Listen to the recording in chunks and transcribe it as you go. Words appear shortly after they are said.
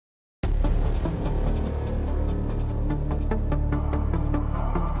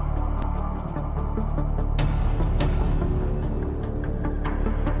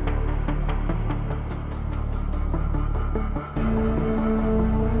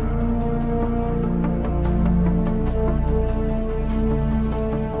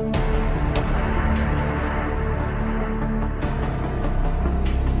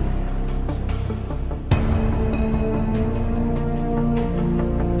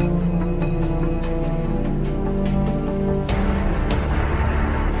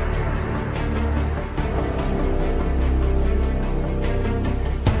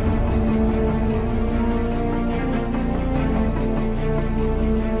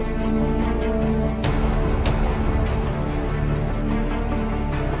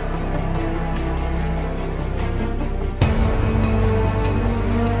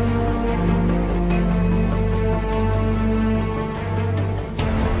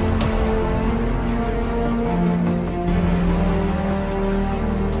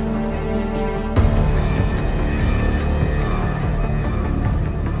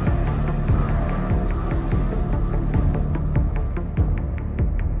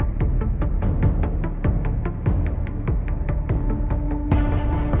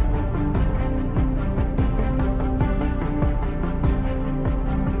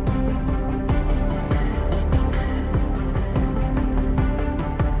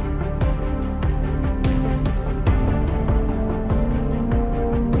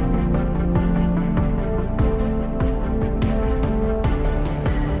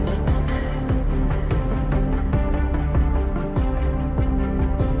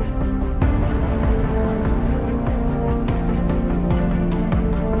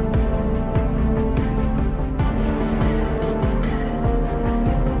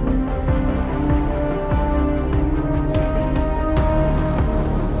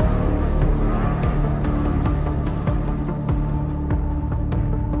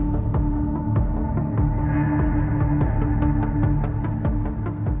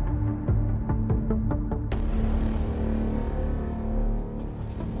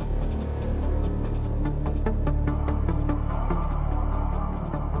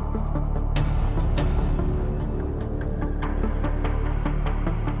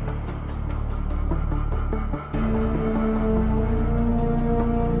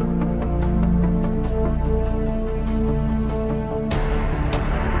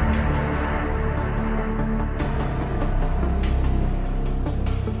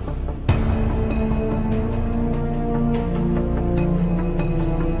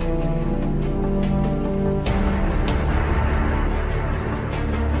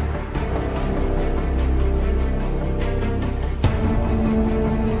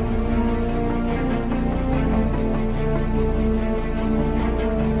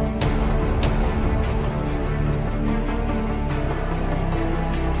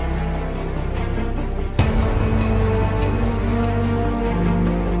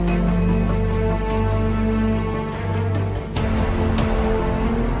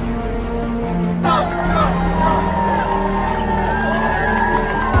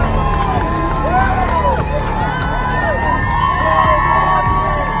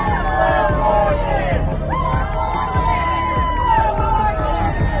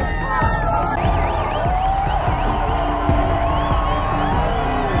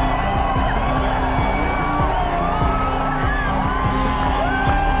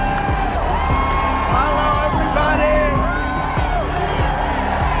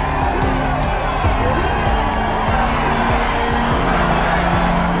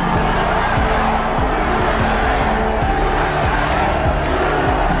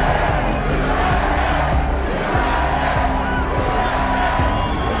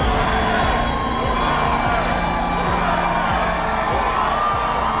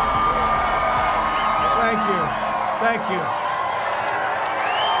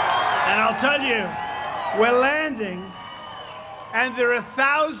And there are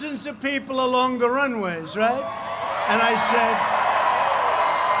thousands of people along the runways, right? And I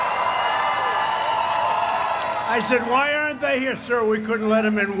said, why aren't they here? Sir, we couldn't let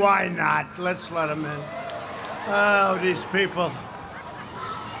them in. Why not? Let's let them in. Oh, these people.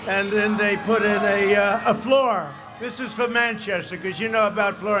 And then they put in a floor. This is for Manchester, because you know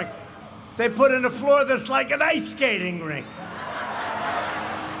about flooring. They put in a floor that's like an ice skating rink.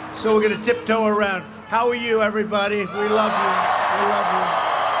 So we're going to tiptoe around. How are you, everybody? We love you. We love you.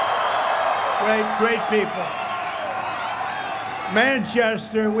 Great, great people.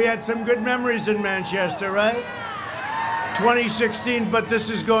 Manchester, we had some good memories in Manchester, right? 2016, but this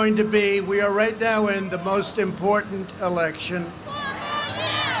is going to be, we are right now in the most important election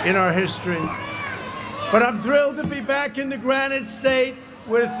in our history. But I'm thrilled to be back in the Granite State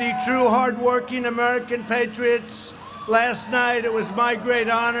with the true hardworking American patriots. Last night, it was my great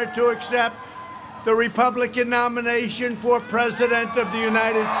honor to accept the Republican nomination for President of the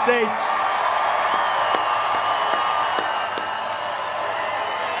United States.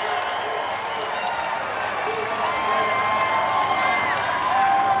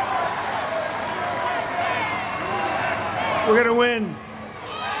 We're going to win.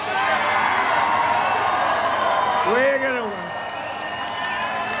 We're going to win.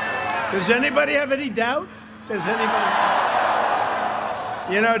 Does anybody have any doubt? Does anybody?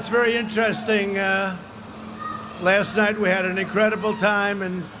 You know, it's very interesting. Last night we had an incredible time,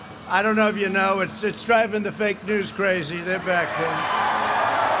 and I don't know if you know, it's driving the fake news crazy. They're back there.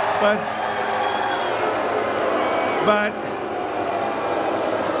 But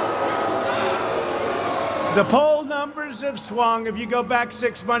the poll numbers have swung. If you go back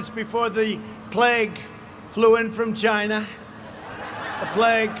 6 months before the plague flew in from China, the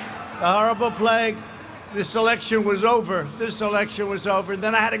plague, the horrible plague, this election was over. This election was over. And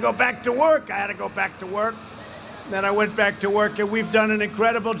then I had to go back to work. Then I went back to work, and we've done an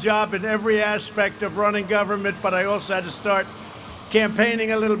incredible job in every aspect of running government, but I also had to start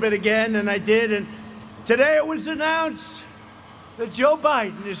campaigning a little bit again, and I did. And today it was announced that Joe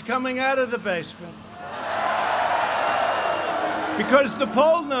Biden is coming out of the basement. Because the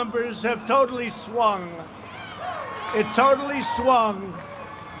poll numbers have totally swung. It totally swung.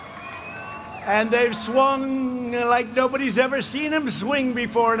 And they've swung like nobody's ever seen them swing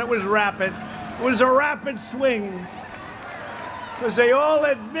before, and it was rapid. It was a rapid swing. Because they all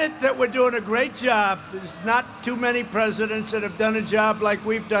admit that we're doing a great job. There's not too many presidents that have done a job like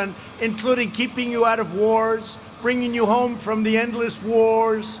we've done, including keeping you out of wars, bringing you home from the endless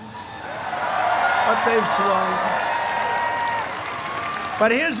wars. But they've swung.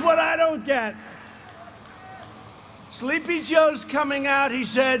 But here's what I don't get. Sleepy Joe's coming out, he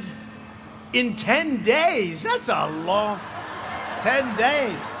said, in 10 days. That's a long 10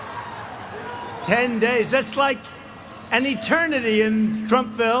 days. 10 days. That's like an eternity in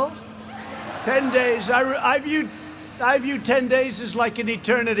Trumpville. 10 days. I view 10 days as like an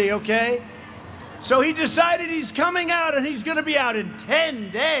eternity, okay? So he decided he's coming out, and he's going to be out in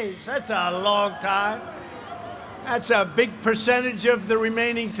 10 days. That's a long time. That's a big percentage of the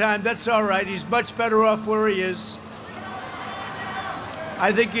remaining time. That's all right. He's much better off where he is.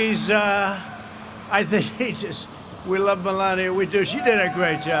 I think he just, we love Melania, we do. She did a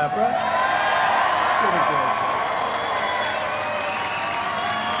great job, right? Did a great job.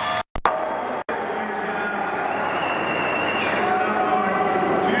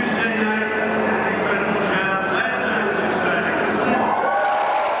 Tuesday night, incredible job. Last night was exciting.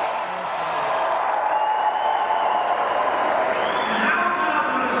 How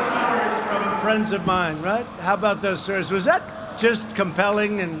about those stories from friends of mine, right? How about those stories? Was that just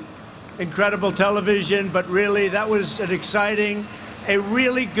compelling and incredible television, but really that was an exciting, a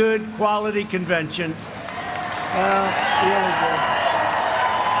really good quality convention. Really good.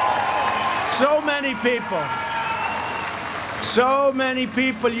 So many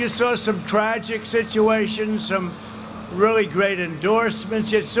people. You saw some tragic situations, some really great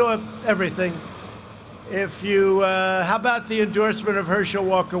endorsements. You saw everything. If you, how about the endorsement of Herschel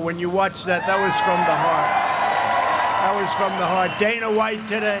Walker when you watched that? That was from the heart. That was from the heart. Dana White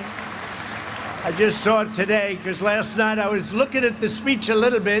today. I just saw it today because last night I was looking at the speech a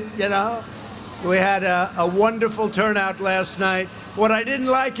little bit, you know. We had a wonderful turnout last night. What I didn't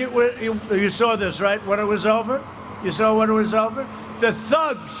like, you saw this, right? When it was over? You saw when it was over? The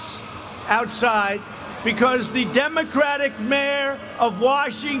thugs outside, because the Democratic mayor of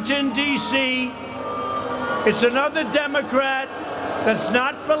Washington, D.C., it's another Democrat that's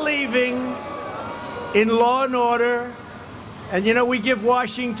not believing in law and order. And, you know, we give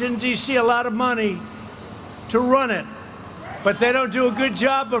Washington, D.C. a lot of money to run it. But they don't do a good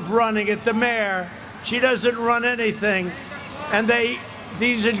job of running it. The mayor, she doesn't run anything. And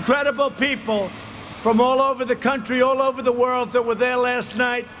these incredible people from all over the country, all over the world that were there last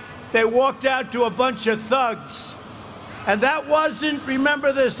night, they walked out to a bunch of thugs. And that wasn't,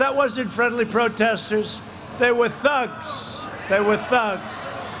 remember this, that wasn't friendly protesters. They were thugs. They were thugs.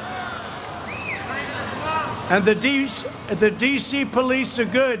 And the D.C. police are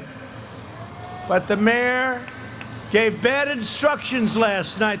good. But the mayor gave bad instructions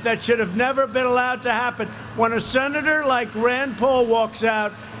last night. That should have never been allowed to happen. When a senator like Rand Paul walks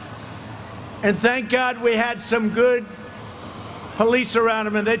out, and thank God we had some good police around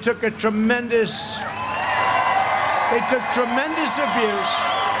him, and they took tremendous abuse.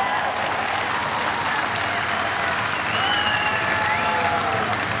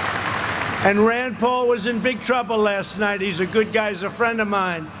 And Rand Paul was in big trouble last night. He's a good guy, he's a friend of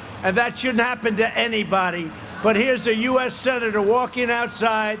mine. And that shouldn't happen to anybody. But here's a U.S. senator walking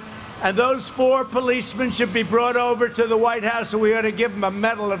outside, and those 4 policemen should be brought over to the White House, and we ought to give them a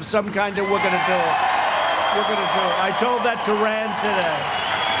medal of some kind, and we're going to do it. We're going to do it. I told that to Rand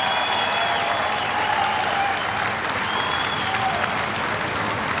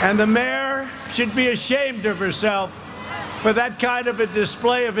today. And the mayor should be ashamed of herself for that kind of a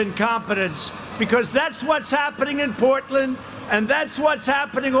display of incompetence, because that's what's happening in Portland, and that's what's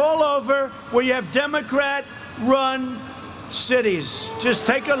happening all over where you have Democrat-run cities. Just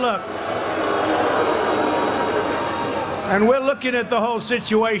take a look. And we're looking at the whole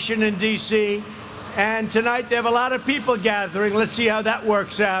situation in D.C., and tonight they have a lot of people gathering. Let's see how that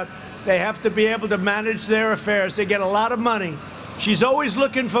works out. They have to be able to manage their affairs. They get a lot of money. She's always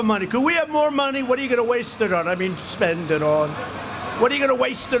looking for money. Could we have more money? What are you going to waste it on? I mean, spend it on. What are you going to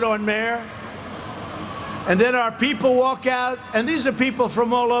waste it on, Mayor? And then our people walk out, and these are people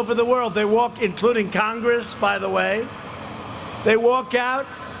from all over the world. They walk, including Congress, by the way. They walk out,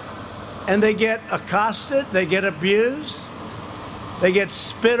 and they get accosted, they get abused, they get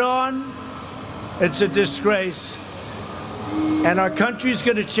spit on. It's a disgrace. And our country's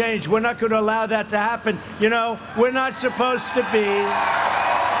going to change. We're not going to allow that to happen. You know, we're not supposed to be...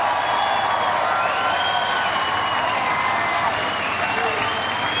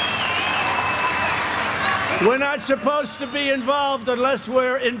 We're not supposed to be involved unless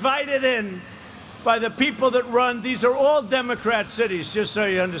we're invited in by the people that run. These are all Democrat cities, just so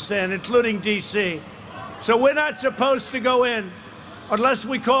you understand, including D.C. So we're not supposed to go in unless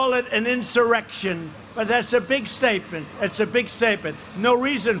we call it an insurrection. But that's a big statement. It's a big statement. No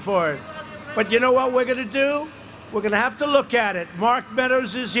reason for it. But you know what we're going to do? We're going to have to look at it. Mark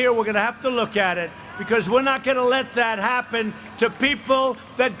Meadows is here. We're going to have to look at it, because we're not going to let that happen to people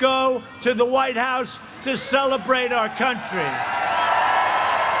that go to the White House to celebrate our country.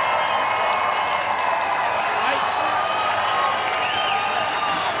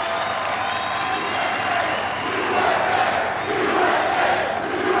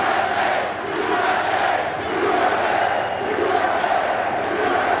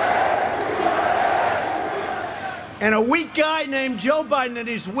 And a weak guy named Joe Biden, and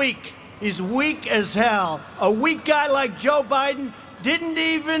he's weak. He's weak as hell. A weak guy like Joe Biden didn't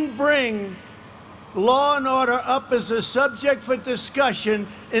even bring law and order up as a subject for discussion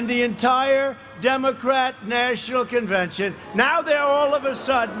in the entire Democrat National Convention. Now they're all of a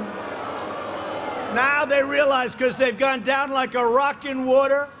sudden, now they realize, because they've gone down like a rock in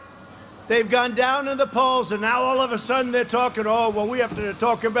water, they've gone down in the polls, and now all of a sudden they're talking, oh, well, we have to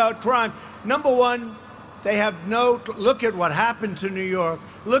talk about crime. Number one, they have no, look at what happened to New York.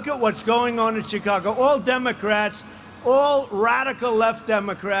 Look at what's going on in Chicago. All Democrats, all radical left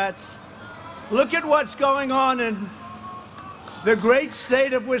Democrats. Look at what's going on in the great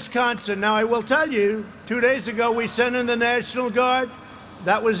state of Wisconsin. Now, I will tell you, 2 days ago, we sent in the National Guard.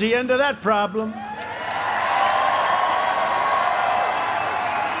 That was the end of that problem.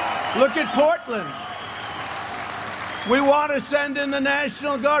 Look at Portland. We want to send in the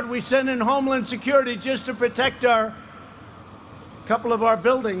National Guard. We send in Homeland Security just to protect a couple of our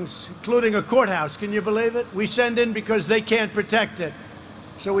buildings, including a courthouse. Can you believe it? We send in because they can't protect it.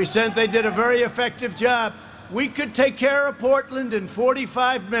 So they did a very effective job. We could take care of Portland in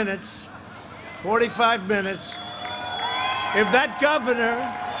 45 minutes. 45 minutes. If that governor,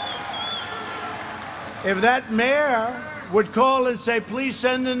 if that mayor would call and say, please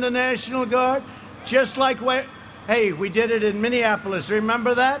send in the National Guard, just like hey, we did it in Minneapolis.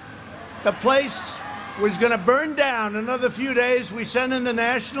 Remember that? The place was going to burn down another few days. We sent in the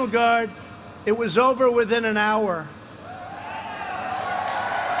National Guard. It was over within an hour.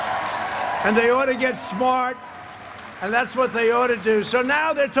 And they ought to get smart, and that's what they ought to do. So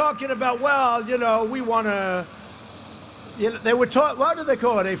now they're talking about, well, you know, we want to, they were taught, what do they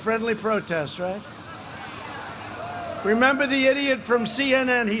call it? A friendly protest, right? Remember the idiot from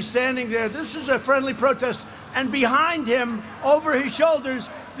CNN? He's standing there. This is a friendly protest. And behind him, over his shoulders,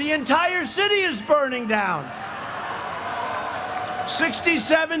 the entire city is burning down.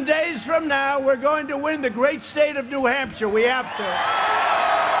 67 days from now, we're going to win the great state of New Hampshire. We have to.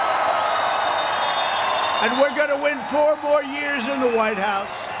 And we're going to win 4 more years in the White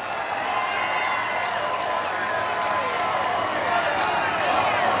House.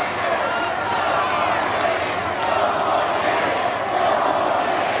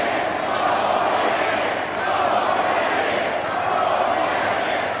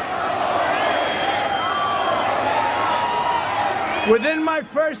 Within my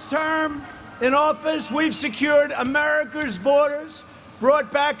first term in office, we've secured America's borders,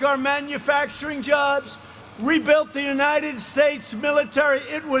 brought back our manufacturing jobs, rebuilt the United States military.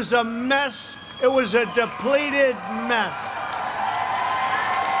 It was a mess. It was a depleted mess.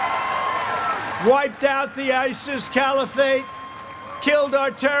 Wiped out the ISIS caliphate, killed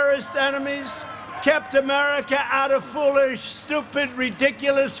our terrorist enemies, kept America out of foolish, stupid,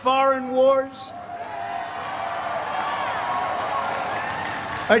 ridiculous foreign wars.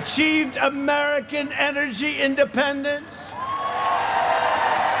 Achieved American energy independence.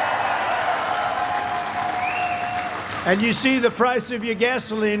 And you see the price of your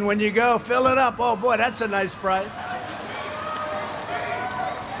gasoline when you go fill it up. Oh, boy, that's a nice price.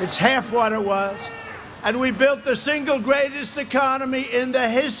 It's half what it was. And we built the single greatest economy in the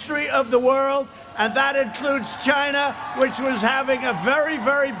history of the world, and that includes China, which was having a very,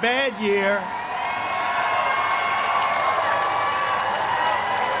 very bad year.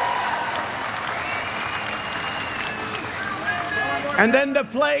 And then the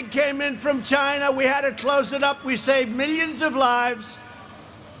plague came in from China. We had to close it up. We saved millions of lives.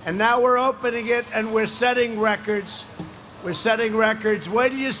 And now we're opening it, and we're setting records. We're setting records. Wait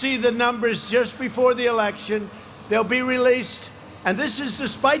till you see the numbers just before the election. They'll be released. And this is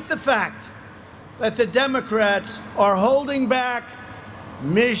despite the fact that the Democrats are holding back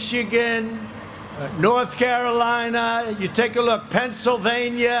Michigan, North Carolina. You take a look,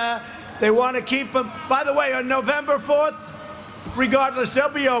 Pennsylvania. They want to keep them. By the way, on November 4th, regardless, they'll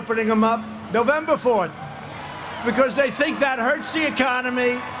be opening them up November 4th because they think that hurts the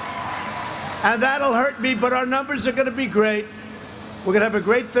economy, and that'll hurt me, but our numbers are going to be great. We're going to have a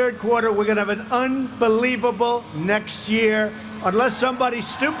great third quarter. We're going to have an unbelievable next year, unless somebody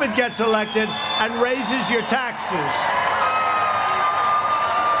stupid gets elected and raises your taxes.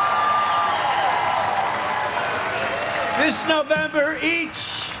 This November,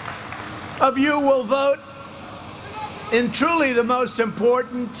 each of you will vote in truly the most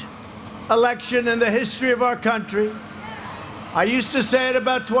important election in the history of our country. I used to say it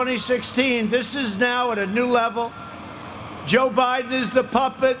about 2016. This is now at a new level. Joe Biden is the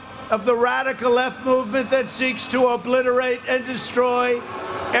puppet of the radical left movement that seeks to obliterate and destroy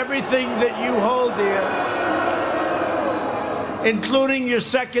everything that you hold dear, including your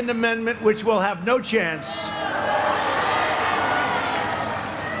Second Amendment, which will have no chance.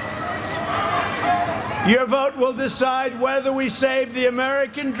 Your vote will decide whether we save the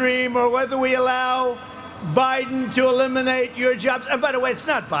American dream or whether we allow Biden to eliminate your jobs. And by the way, it's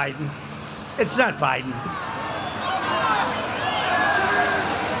not Biden. It's not Biden.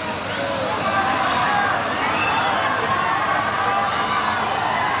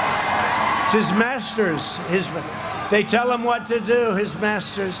 It's his masters. They tell him what to do, his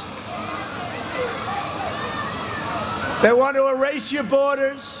masters. They want to erase your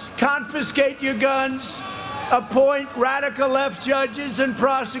borders, confiscate your guns, appoint radical left judges and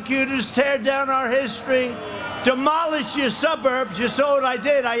prosecutors, tear down our history, demolish your suburbs. You saw what I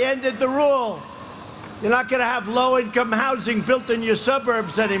did. I ended the rule. You're not going to have low-income housing built in your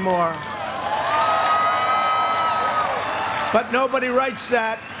suburbs anymore. But nobody writes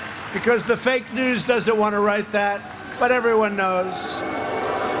that because the fake news doesn't want to write that. But everyone knows.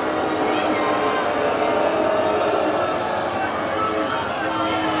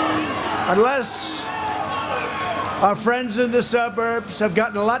 Unless our friends in the suburbs have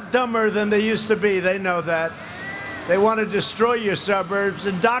gotten a lot dumber than they used to be, they know that. They want to destroy your suburbs,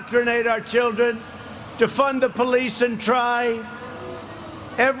 indoctrinate our children, defund the police, and try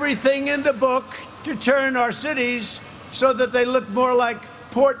everything in the book to turn our cities so that they look more like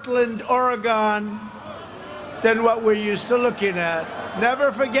Portland, Oregon, than what we're used to looking at.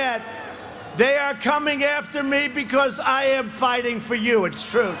 Never forget, they are coming after me because I am fighting for you. It's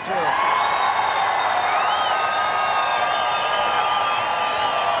true, too.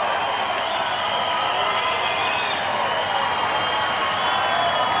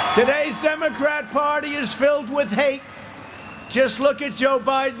 Today's Democrat Party is filled with hate. Just look at Joe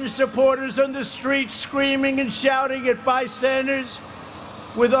Biden's supporters on the streets screaming and shouting at bystanders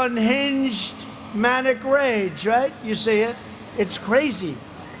with unhinged manic rage, right? You see it? It's crazy.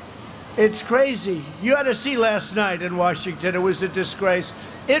 It's crazy. You had to see last night in Washington. It was a disgrace.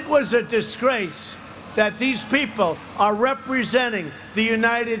 It was a disgrace that these people are representing the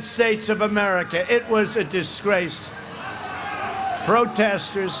United States of America. It was a disgrace.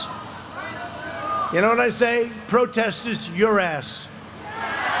 Protesters. You know what I say? Protesters, your ass.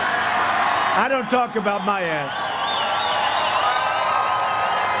 I don't talk about my ass.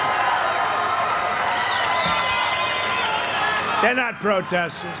 They're not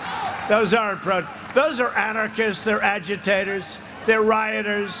protesters. Those aren't those are anarchists. They're agitators. They're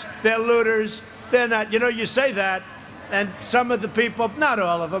rioters. They're looters. They're not. You know, you say that, and some of the people, not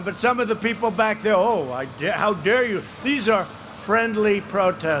all of them, but some of the people back there, oh, how dare you? These are friendly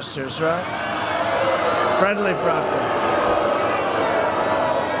protesters, right? Friendly protesters.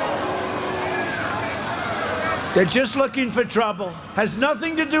 They're just looking for trouble. Has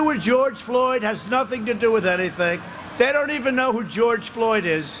nothing to do with George Floyd, has nothing to do with anything. They don't even know who George Floyd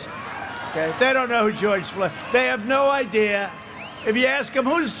is. Okay? They don't know who George Floyd. They have no idea. If you ask them,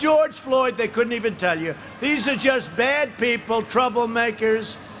 who's George Floyd, they couldn't even tell you. These are just bad people,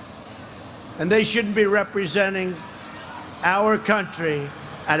 troublemakers, and they shouldn't be representing our country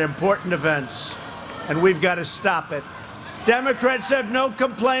at important events, and we've got to stop it. Democrats have no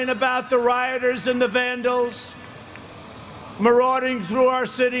complaint about the rioters and the vandals marauding through our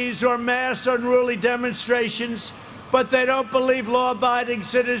cities or mass unruly demonstrations, but they don't believe law-abiding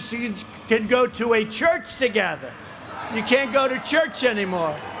citizens can go to a church together. You can't go to church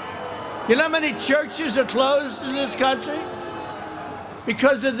anymore. You know how many churches are closed in this country?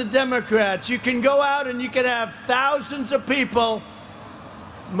 Because of the Democrats. You can go out and you can have thousands of people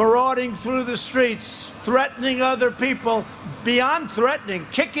marauding through the streets, threatening other people, beyond threatening,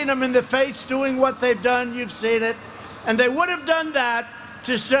 kicking them in the face, doing what they've done. You've seen it. And they would have done that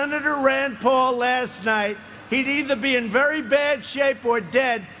to Senator Rand Paul last night. He'd either be in very bad shape or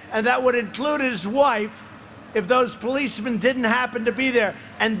dead, and that would include his wife, if those policemen didn't happen to be there.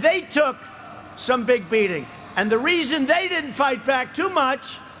 And they took some big beating. And the reason they didn't fight back too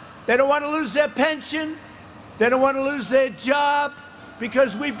much, they don't want to lose their pension, they don't want to lose their job,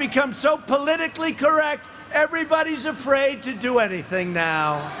 because we've become so politically correct, everybody's afraid to do anything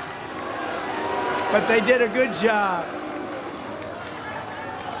now. But they did a good job.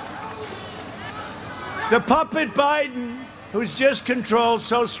 The puppet Biden, who's just controlled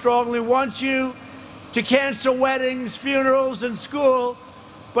so strongly, wants you to cancel weddings, funerals, and school,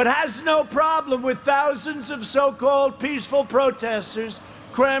 but has no problem with thousands of so-called peaceful protesters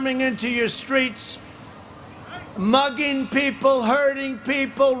cramming into your streets, mugging people, hurting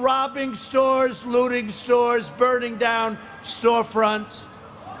people, robbing stores, looting stores, burning down storefronts.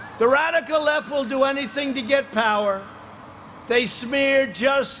 The radical left will do anything to get power. They smeared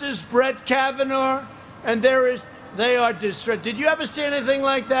Justice Brett Kavanaugh, and they are distressed. Did you ever see anything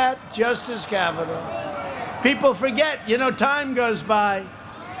like that? Justice Kavanaugh. People forget. You know, time goes by.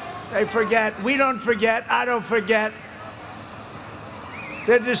 They forget. We don't forget. I don't forget.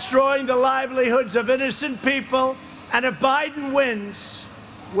 They're destroying the livelihoods of innocent people. And if Biden wins,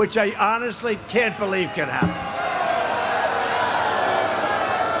 which I honestly can't believe can happen,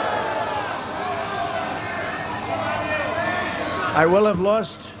 I will have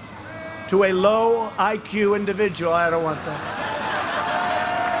lost to a low IQ individual. I don't want that.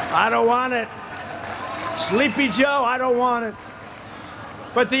 I don't want it. Sleepy Joe, I don't want it.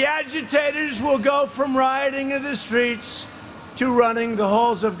 But the agitators will go from rioting in the streets to running the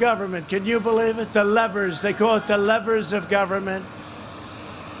halls of government. Can you believe it? The levers, they call it the levers of government.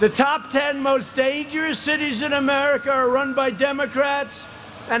 The top 10 most dangerous cities in America are run by Democrats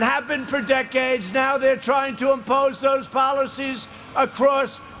and have been for decades. Now they're trying to impose those policies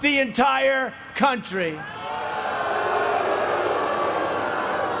across the entire country.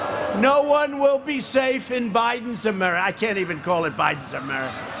 No one will be safe in Biden's America. I can't even call it Biden's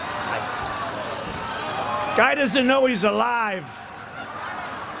America. Guy doesn't know he's alive.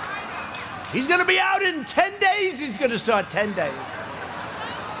 He's going to be out in 10 days. He's going to start 10 days.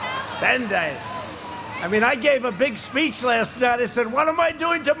 10 days. I mean, I gave a big speech last night. I said, what am I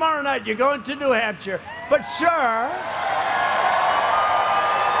doing tomorrow night? You're going to New Hampshire. But, sir,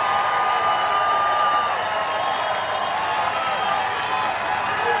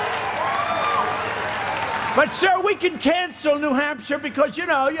 we can cancel New Hampshire because, you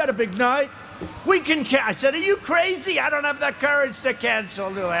know, you had a big night. We can I said, are you crazy? I don't have the courage to cancel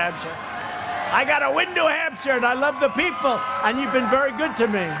New Hampshire. I got to win New Hampshire, and I love the people, and you've been very good to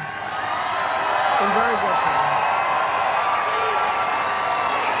me. Been very good to me.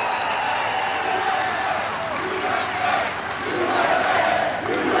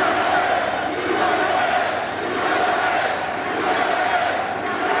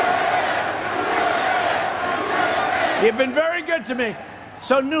 You've been very good to me.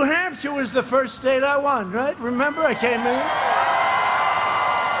 So New Hampshire was the first state I won, right? Remember, I came in.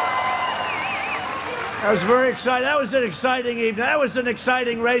 I was very excited. That was an exciting evening. That was an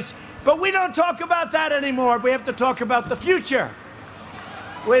exciting race. But we don't talk about that anymore. We have to talk about the future.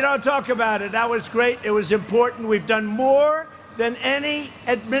 We don't talk about it. That was great. It was important. We've done more than any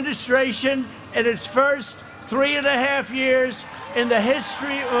administration in its first 3.5 years in the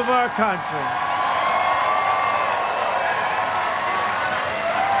history of our country.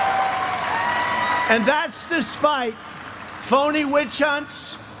 And that's despite phony witch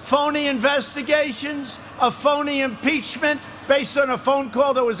hunts, phony investigations, a phony impeachment based on a phone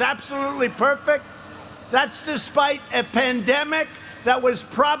call that was absolutely perfect. That's despite a pandemic that was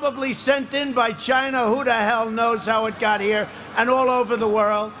probably sent in by China. Who the hell knows how it got here, and all over the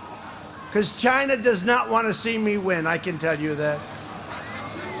world. Because China does not want to see me win, I can tell you that.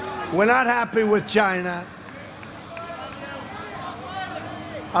 We're not happy with China.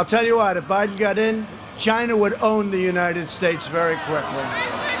 I'll tell you what, if Biden got in, China would own the United States very quickly.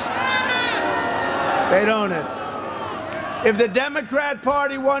 They'd own it. If the Democrat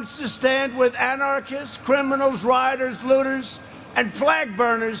Party wants to stand with anarchists, criminals, rioters, looters, and flag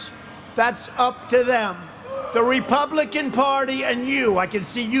burners, that's up to them. The Republican Party and you, I can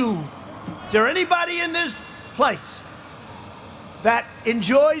see you. Is there anybody in this place that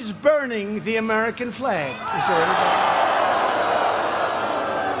enjoys burning the American flag? Is there anybody?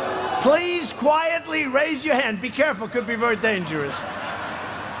 Please quietly raise your hand. Be careful, it could be very dangerous.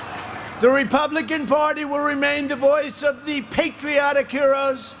 The Republican Party will remain the voice of the patriotic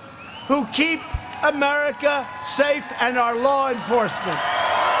heroes who keep America safe and our law enforcement.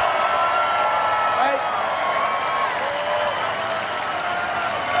 Right?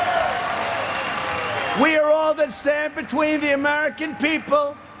 We are all that stand between the American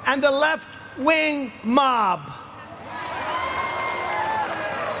people and the left-wing mob.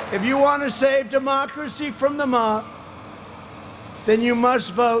 If you want to save democracy from the mob, then you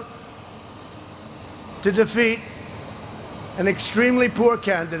must vote to defeat an extremely poor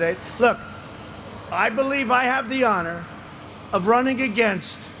candidate. Look, I believe I have the honor of running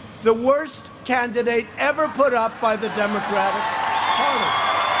against the worst candidate ever put up by the Democratic Party.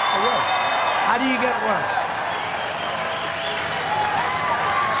 The worst. How do you get worse?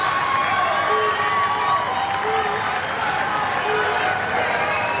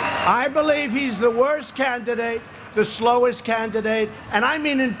 I believe he's the worst candidate, the slowest candidate, and I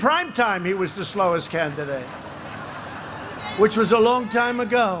mean in prime time he was the slowest candidate, which was a long time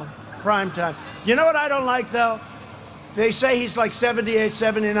ago, prime time. You know what I don't like, though? They say he's like 78,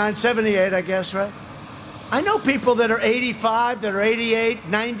 79, 78, I guess, right? I know people that are 85, that are 88,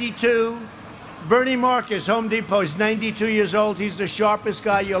 92. Bernie Marcus, Home Depot, is 92 years old. He's the sharpest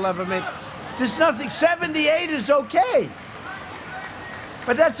guy you'll ever meet. There's nothing. 78 is okay.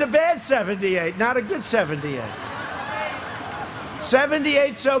 But that's a bad 78, not a good 78.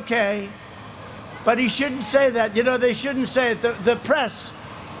 78's okay, but he shouldn't say that. You know, they shouldn't say it. The press,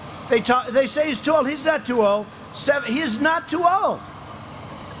 they say he's too old. He's not too old. He is not too old.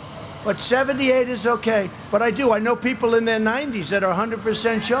 But 78 is okay. But I know people in their 90s that are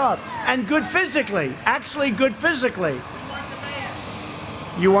 100% sharp and good physically, actually good physically.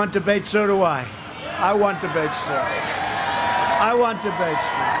 You want debate? So do I. I want debate still. I want debate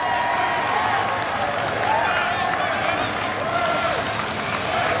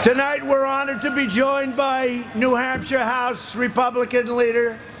still. Tonight we're honored to be joined by New Hampshire House Republican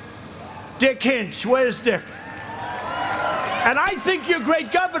leader Dick Hinch. Where's Dick? And I think your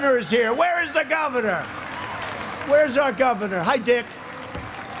great governor is here. Where is the governor? Where's our governor? Hi, Dick.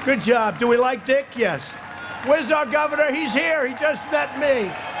 Good job. Do we like Dick? Yes. Where's our governor? He's here. He just met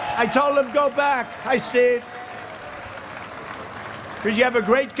me. I told him go back. Hi, Steve. Because you have a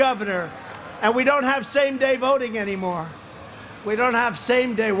great governor, and we don't have same-day voting anymore. We don't have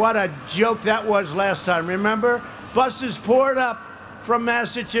same-day. What a joke that was last time. Remember? Buses poured up from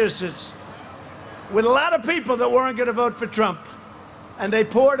Massachusetts with a lot of people that weren't going to vote for Trump. And they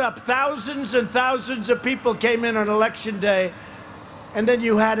poured up. Thousands and thousands of people came in on Election Day. And then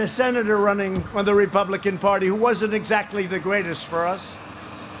you had a senator running on the Republican Party who wasn't exactly the greatest for us.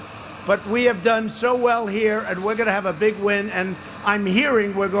 But we have done so well here, and we're going to have a big win. And I'm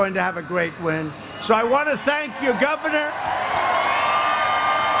hearing we're going to have a great win. So I want to thank your governor.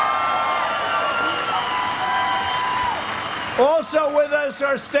 Also with us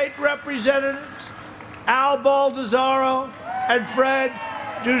are state representatives Al Baldessaro and Fred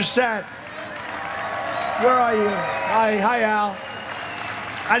Doucette. Where are you? Hi, Al.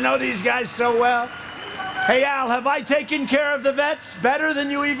 I know these guys so well. Hey, Al, have I taken care of the vets better than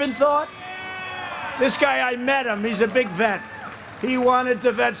you even thought? This guy, I met him. He's a big vet. He wanted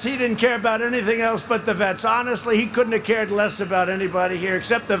the vets. He didn't care about anything else but the vets. Honestly, he couldn't have cared less about anybody here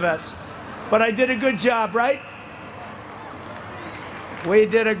except the vets. But I did a good job, right? We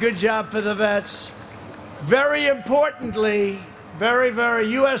did a good job for the vets. Very importantly, very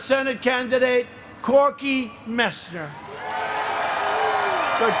U.S. Senate candidate, Corky Messner.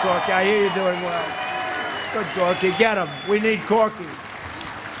 Good, Corky. I hear you're doing well. Good, Corky. Get him. We need Corky.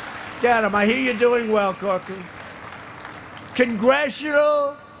 Get him. I hear you're doing well, Corky.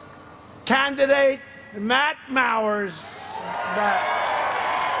 Congressional candidate Matt Mowers. Matt.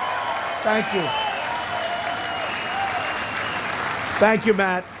 Thank you. Thank you,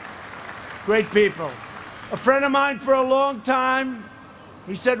 Matt. Great people. A friend of mine for a long time,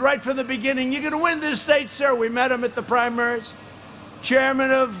 he said right from the beginning, you're going to win this state, sir. We met him at the primaries.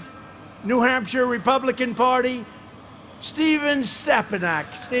 Chairman of New Hampshire Republican Party, Stephen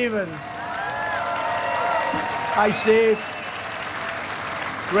Stepanak. Stephen. Hi, Steve.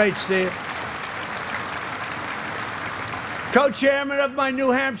 Great, Steve. Co-chairman of my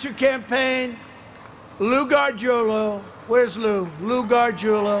New Hampshire campaign, Lou Gargiulo. Where's Lou? Lou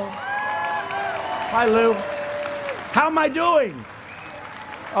Gargiulo. Hi, Lou. How am I doing?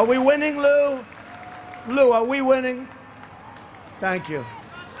 Are we winning, Lou? Lou, are we winning? Thank you.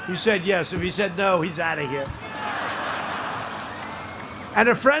 He said yes. If he said no, he's out of here. And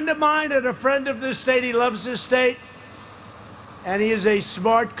a friend of mine and a friend of this state, he loves this state. And he is a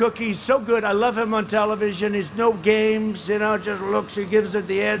smart cookie. He's so good. I love him on television. He's no games, you know, just looks. He gives it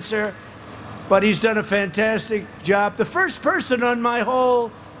the answer. But he's done a fantastic job. The first person on my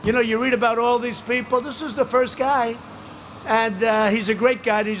whole, you know, you read about all these people. This was the first guy. And he's a great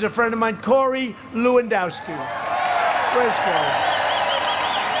guy. And he's a friend of mine, Corey Lewandowski. Where's Corey?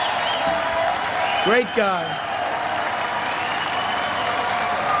 Great guy.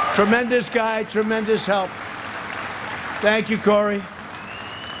 Tremendous guy, tremendous help. Thank you, Corey.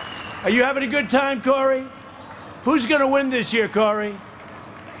 Are you having a good time, Corey? Who's going to win this year, Corey?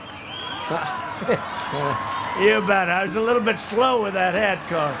 You bet. I was a little bit slow with that head,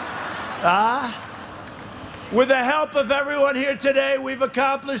 Corey. With the help of everyone here today, we've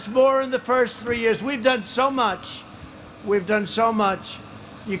accomplished more in the first 3 years. We've done so much. We've done so much.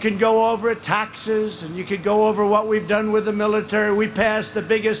 You can go over it, taxes, and you could go over what we've done with the military. We passed the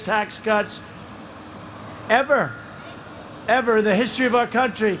biggest tax cuts ever in the history of our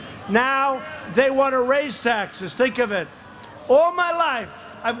country. Now they want to raise taxes. Think of it. All my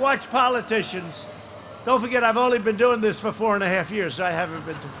life, I've watched politicians. Don't forget, I've only been doing this for 4.5 years. I haven't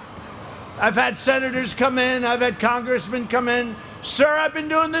been doing. I've had senators come in. I've had congressmen come in. Sir, I've been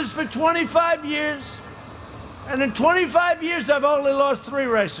doing this for 25 years. And in 25 years, I've only lost 3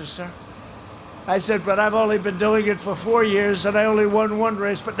 races, sir. I said, but I've only been doing it for 4 years, and I only won 1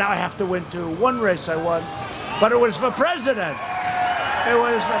 race, but now I have to win 2. 1 race I won. But it was for president. It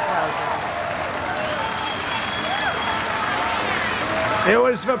was for president. It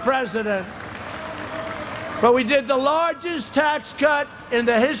was for president. But we did the largest tax cut in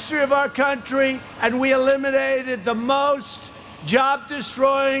the history of our country, and we eliminated the most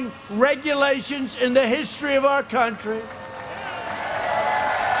job-destroying regulations in the history of our country.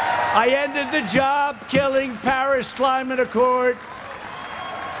 I ended the job-killing Paris Climate Accord.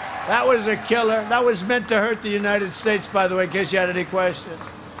 That was a killer. That was meant to hurt the United States, by the way, in case you had any questions.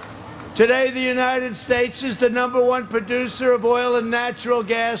 Today, the United States is the #1 producer of oil and natural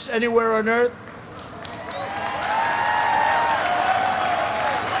gas anywhere on Earth.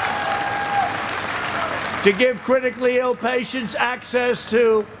 To give critically ill patients access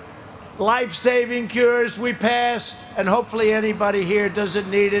to life-saving cures, we passed, and hopefully anybody here doesn't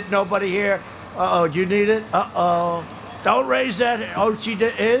need it. Nobody here. Uh-oh, do you need it? Uh-oh. Don't raise that. Oh, she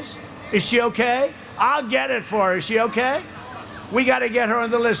is? Is she okay? I'll get it for her. Is she okay? We got to get her on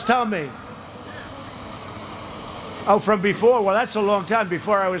the list. Tell me. Oh, from before? Well, that's a long time,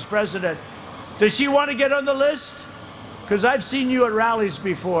 before I was president. Does she want to get on the list? Because I've seen you at rallies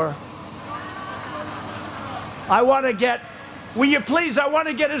before. I want to get, will you please, I want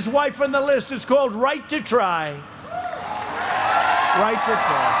to get his wife on the list. It's called Right to Try. Right to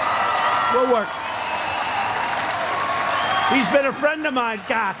Try. We'll work. He's been a friend of mine.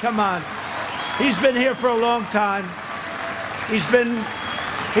 God, come on. He's been here for a long time. He's been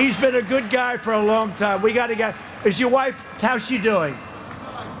a good guy for a long time. We got to get, is your wife, how's she doing?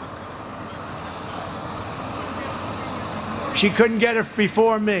 She couldn't get it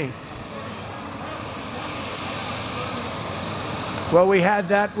before me. Well, we had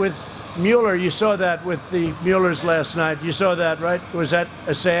that with Mueller. You saw that with the Muellers last night. You saw that, right? Was that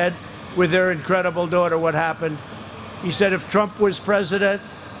sad? With their incredible daughter, what happened? He said if Trump was president,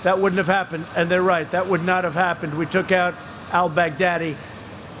 that wouldn't have happened. And they're right, that would not have happened. We took out al-Baghdadi.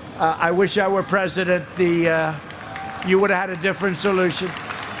 I wish I were president. You would have had a different solution.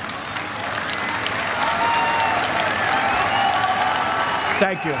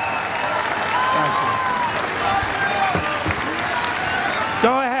 Thank you. Thank you.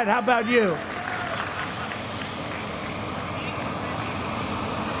 Go ahead. How about you?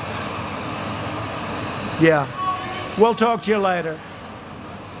 Yeah. We'll talk to you later.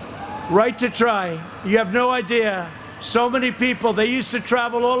 Right to try. You have no idea. So many people, they used to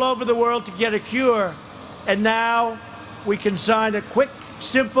travel all over the world to get a cure. And now we can sign a quick,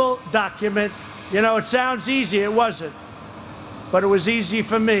 simple document. You know, it sounds easy. It wasn't. But it was easy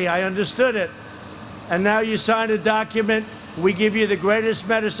for me. I understood it. And now you sign a document. We give you the greatest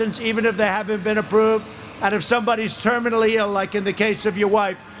medicines, even if they haven't been approved. And if somebody's terminally ill, like in the case of your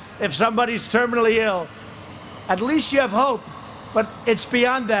wife, if somebody's terminally ill, at least you have hope. But it's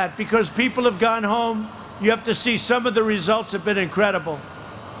beyond that, because people have gone home. You have to see some of the results have been incredible.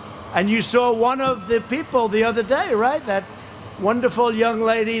 And you saw one of the people the other day, right? That wonderful young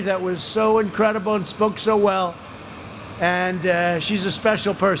lady that was so incredible and spoke so well. And she's a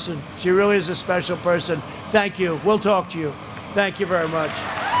special person. She really is a special person. Thank you. We'll talk to you. Thank you very much.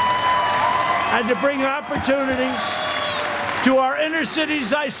 And to bring opportunities to our inner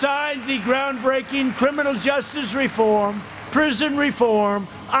cities, I signed the groundbreaking criminal justice reform, prison reform,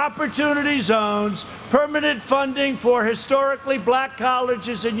 opportunity zones, permanent funding for historically black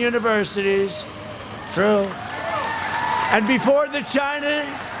colleges and universities. True. And before the China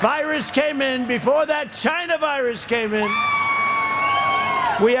virus came in, before that China virus came in,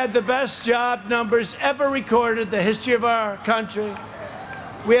 we had the best job numbers ever recorded in the history of our country.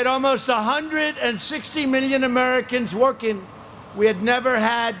 We had almost 160 million Americans working. We had never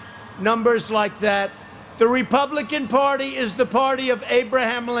had numbers like that. The Republican Party is the party of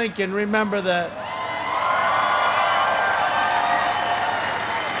Abraham Lincoln. Remember that.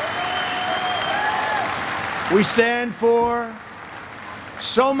 We stand for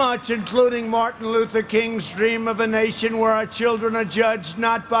so much, including Martin Luther King's dream of a nation where our children are judged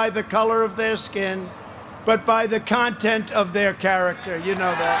not by the color of their skin, but by the content of their character. You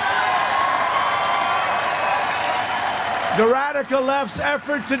know that. The radical left's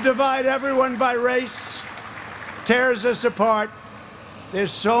effort to divide everyone by race tears us apart.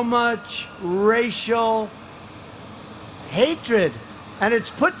 There's so much racial hatred, and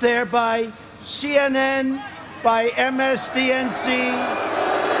it's put there by CNN, by MSDNC.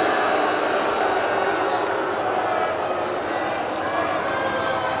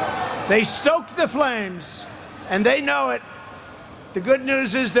 They stoke the flames, and they know it. The good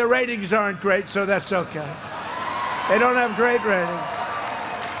news is their ratings aren't great, so that's okay. They don't have great ratings.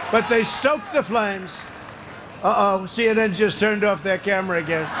 But they stoked the flames. Uh-oh, CNN just turned off their camera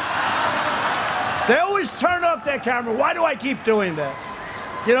again. They always turn off their camera. Why do I keep doing that?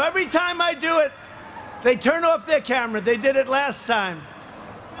 You know, every time I do it, they turn off their camera. They did it last time.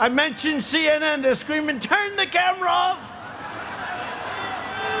 I mentioned CNN. They're screaming, turn the camera off.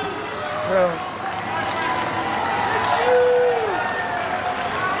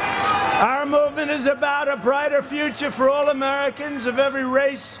 Our movement is about a brighter future for all Americans of every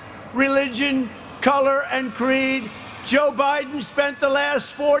race, religion, color, and creed. Joe Biden spent the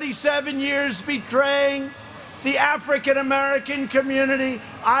last 47 years betraying the African-American community.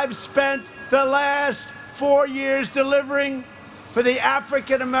 I've spent the last 4 years delivering for the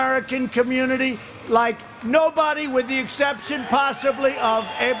African-American community like nobody, with the exception possibly of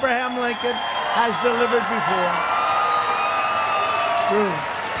Abraham Lincoln, has delivered before. It's true.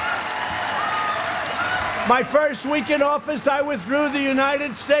 My first week in office, I withdrew the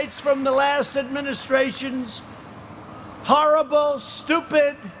United States from the last administration's horrible,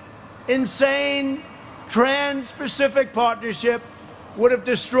 stupid, insane Trans-Pacific Partnership. Would have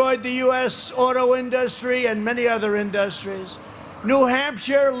destroyed the U.S. auto industry and many other industries. New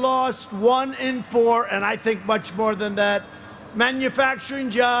Hampshire lost 1 in 4, and I think much more than that, manufacturing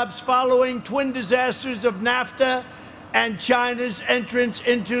jobs following twin disasters of NAFTA and China's entrance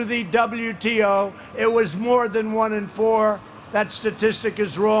into the WTO. It was more than 1 in 4. That statistic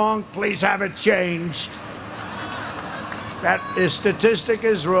is wrong. Please have it changed. That statistic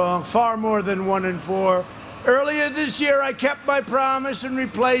is wrong. Far more than 1 in 4. Earlier this year, I kept my promise and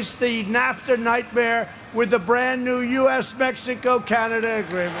replaced the NAFTA nightmare with the brand new U.S.-Mexico-Canada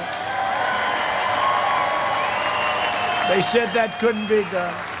agreement. They said that couldn't be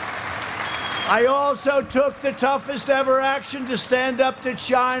done. I also took the toughest ever action to stand up to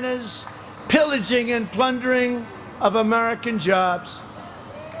China's pillaging and plundering of American jobs.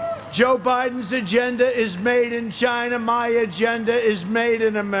 Joe Biden's agenda is made in China. My agenda is made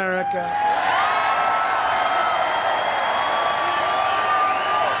in America.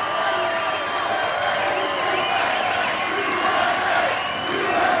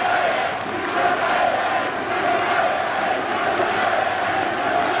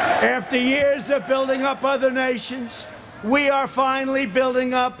 After years of building up other nations, we are finally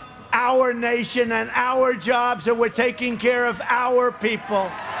building up our nation and our jobs, and we're taking care of our people.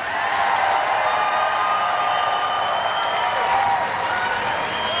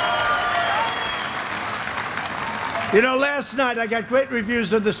 You know, last night I got great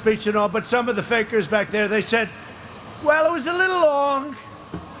reviews of the speech and all, but some of the fakers back there, they said, well, it was a little long.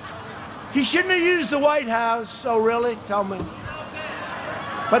 He shouldn't have used the White House. Oh, really? Tell me.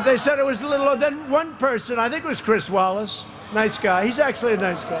 But they said it was a little long. Then one person, I think it was Chris Wallace, nice guy. He's actually a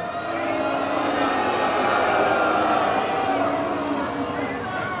nice guy.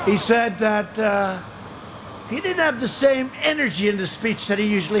 He said that he didn't have the same energy in the speech that he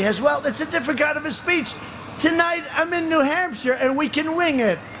usually has. Well, it's a different kind of a speech. Tonight, I'm in New Hampshire, and we can wing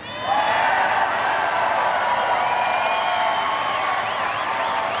it.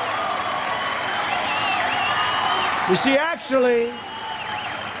 You see, actually,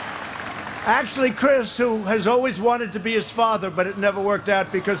 Chris, who has always wanted to be his father, but it never worked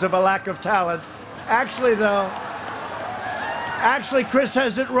out because of a lack of talent. Actually, Chris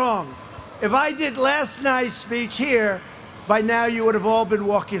has it wrong. If I did last night's speech here, by now you would have all been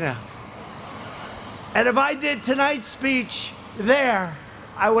walking out. And if I did tonight's speech there,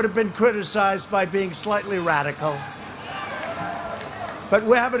 I would have been criticized by being slightly radical. But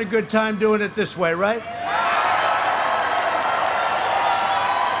we're having a good time doing it this way, right?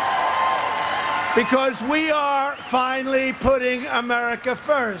 Because we are finally putting America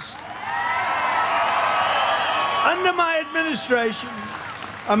first. Under my administration,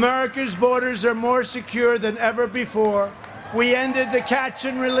 America's borders are more secure than ever before. We ended the catch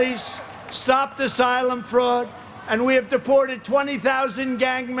and release, stopped asylum fraud, and we have deported 20,000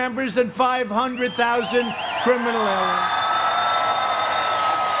 gang members and 500,000 criminal aliens.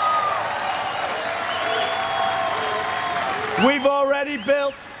 We've already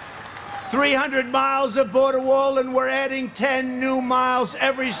built 300 miles of border wall, and we're adding 10 new miles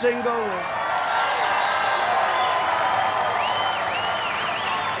every single week.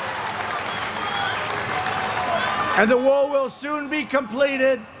 And the wall will soon be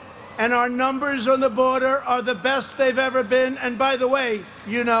completed, and our numbers on the border are the best they've ever been. And by the way,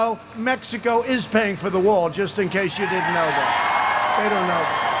 you know, Mexico is paying for the wall, just in case you didn't know that. They don't know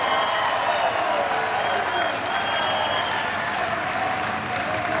that.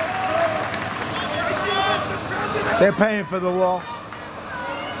 They're paying for the wall.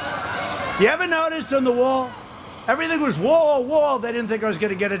 You ever notice on the wall, everything was wall, wall. They didn't think I was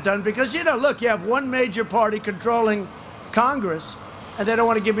going to get it done because, you know, look, you have one major party controlling Congress, and they don't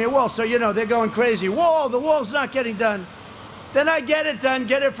want to give me a wall. So, you know, they're going crazy. Wall, the wall's not getting done. Then I get it done,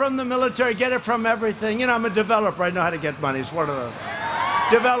 get it from the military, get it from everything. You know, I'm a developer. I know how to get money. It's one of those.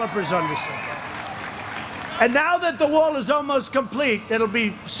 Developers understand. And now that the wall is almost complete, it'll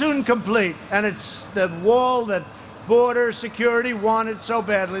be soon complete, and it's the wall that border security wanted so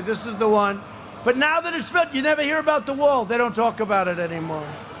badly. This is the one. But now that it's built, you never hear about the wall. They don't talk about it anymore.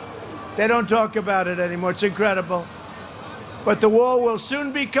 They don't talk about it anymore. It's incredible. But the wall will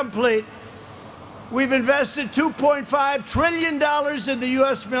soon be complete. We've invested $2.5 trillion in the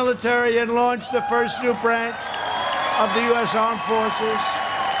U.S. military and launched the first new branch of the U.S. Armed Forces.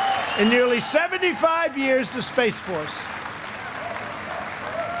 In nearly 75 years, the Space Force.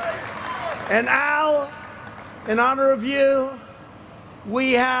 And Al, in honor of you,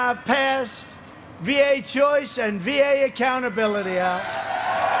 we have passed VA choice and VA accountability, Al.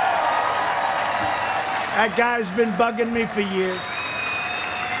 That guy's been bugging me for years.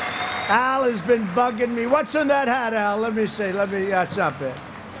 Al has been bugging me. What's on that hat, Al? Let me see. That's not bad.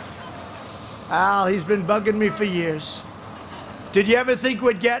 Al, he's been bugging me for years. Did you ever think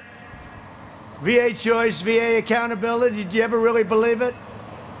we'd get VA choice, VA accountability? Did you ever really believe it?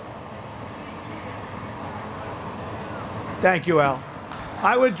 Thank you, Al.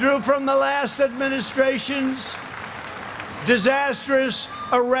 I withdrew from the last administration's disastrous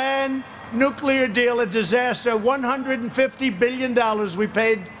Iran nuclear deal, a disaster. $150 billion we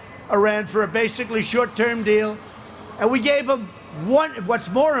paid Iran for a basically short-term deal. And we gave them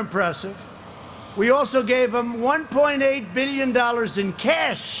what's more impressive, we also gave them $1.8 billion in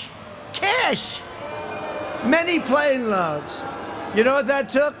cash. Cash! Many plane loads. You know what that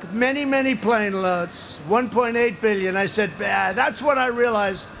took? Many, many plane loads. 1.8 billion. I said, that's when I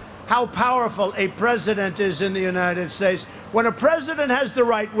realized how powerful a president is in the United States. When a president has the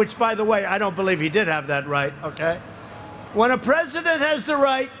right, which, by the way, I don't believe he did have that right, okay? When a president has the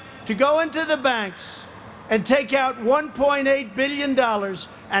right to go into the banks and take out $1.8 billion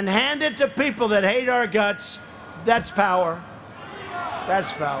and hand it to people that hate our guts, that's power.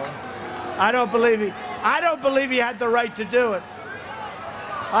 That's power. I don't believe he had the right to do it.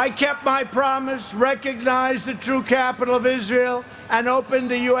 I kept my promise, recognized the true capital of Israel, and opened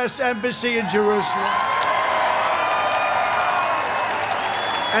the U.S. Embassy in Jerusalem.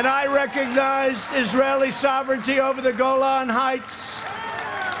 And I recognized Israeli sovereignty over the Golan Heights.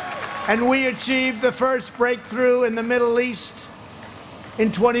 And we achieved the first breakthrough in the Middle East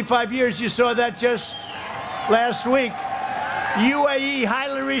in 25 years. You saw that just last week. UAE,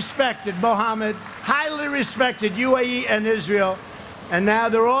 highly respected, Mohammed, highly respected, UAE and Israel. And now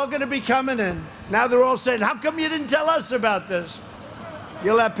they're all going to be coming in. Now they're all saying, how come you didn't tell us about this?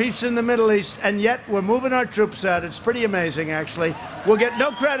 You'll have peace in the Middle East, and yet we're moving our troops out. It's pretty amazing, actually. We'll get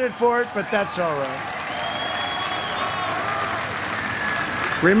no credit for it, but that's all right.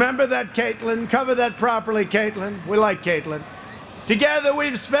 Remember that, Caitlin. Cover that properly, Caitlin. We like Caitlin. Together,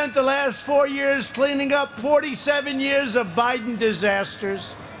 we've spent the last 4 years cleaning up 47 years of Biden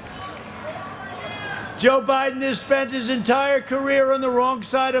disasters. Joe Biden has spent his entire career on the wrong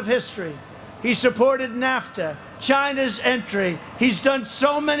side of history. He supported NAFTA, China's entry. He's done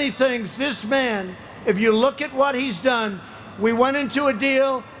so many things. This man, if you look at what he's done, we went into a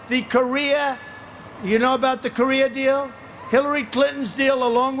deal, the Korea, you know about the Korea deal? Hillary Clinton's deal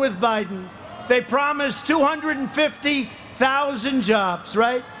along with Biden. They promised 250,000 jobs,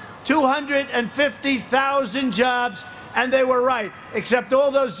 right? 250,000 jobs, and they were right, except all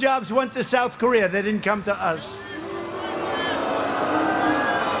those jobs went to South Korea. They didn't come to us.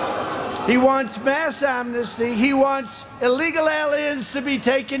 He wants mass amnesty. He wants illegal aliens to be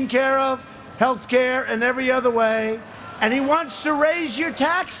taken care of, health care and every other way. And he wants to raise your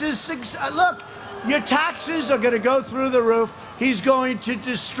taxes. Look, your taxes are going to go through the roof. He's going to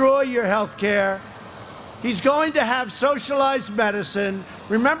destroy your health care. He's going to have socialized medicine.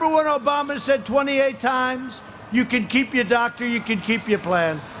 Remember when Obama said 28 times, you can keep your doctor, you can keep your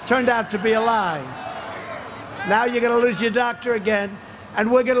plan? Turned out to be a lie. Now you're going to lose your doctor again. And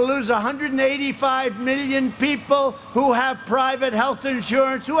we're going to lose 185 million people who have private health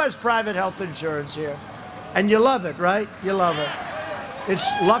insurance. Who has private health insurance here? And you love it, right? You love it. It's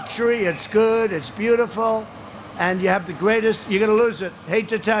luxury, it's good, it's beautiful, and you have the greatest. You're going to lose it. Hate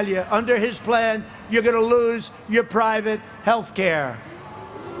to tell you, under his plan, you're going to lose your private health care.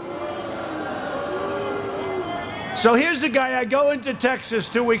 So here's a guy. I go into Texas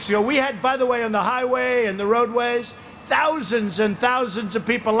 2 weeks ago. We had, by the way, on the highway and the roadways, thousands and thousands of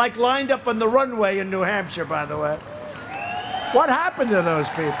people, like lined up on the runway in New Hampshire, by the way. What happened to those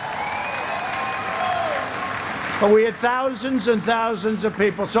people? But we had thousands and thousands of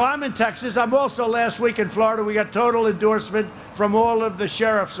people. So I'm in Texas. I'm also last week in Florida. We got total endorsement from all of the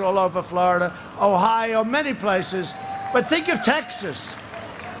sheriffs all over Florida, Ohio, many places. But think of Texas.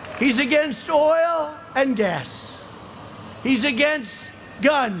 He's against oil and gas. He's against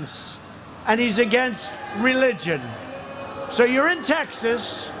guns. And he's against religion. So you're in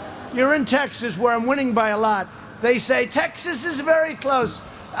Texas where I'm winning by a lot. They say Texas is very close.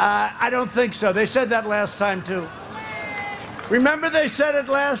 I don't think so. They said that last time, too. Remember they said it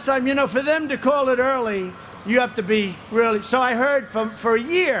last time? You know, for them to call it early, you have to be really... So I heard for a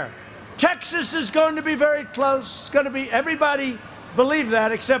year, Texas is going to be very close. It's going to be... Everybody believed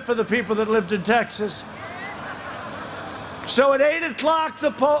that except for the people that lived in Texas. So at 8 o'clock,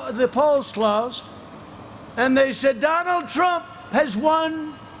 the polls closed. And they said Donald Trump has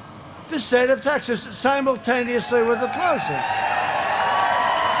won the state of Texas simultaneously with the closing.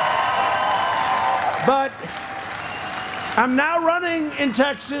 But I'm now running in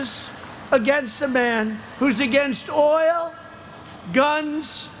Texas against a man who's against oil,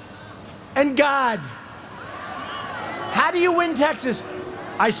 guns, and God. How do you win Texas?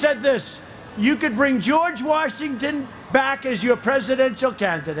 I said this. You could bring George Washington back as your presidential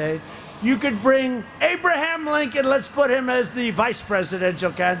candidate. You could bring Abraham Lincoln, let's put him as the vice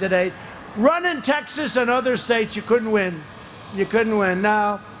presidential candidate. Run in Texas and other states, you couldn't win. You couldn't win.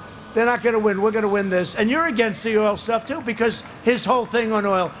 Now, they're not going to win. We're going to win this. And you're against the oil stuff, too, because his whole thing on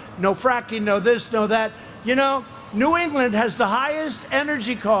oil, no fracking, no this, no that. You know, New England has the highest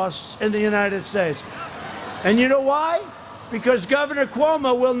energy costs in the United States. And you know why? Because Governor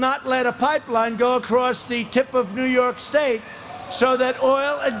Cuomo will not let a pipeline go across the tip of New York State so that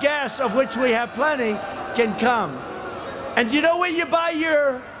oil and gas, of which we have plenty, can come. And you know where you buy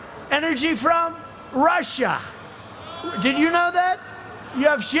your energy from? Russia. Did you know that? You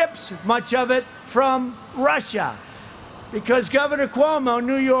have ships, much of it, from Russia. because Governor Cuomo,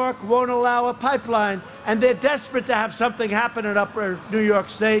 New York, won't allow a pipeline, and they're desperate to have something happen in upper New York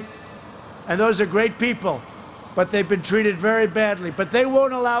State, and those are great people, but they've been treated very badly. But they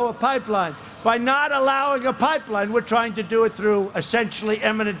won't allow a pipeline. By not allowing a pipeline, we're trying to do it through essentially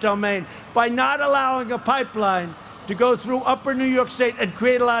eminent domain. By not allowing a pipeline to go through upper New York State and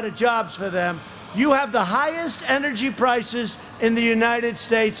create a lot of jobs for them, you have the highest energy prices in the United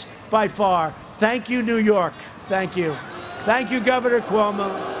States by far. Thank you, New York. Thank you. Thank you, Governor Cuomo.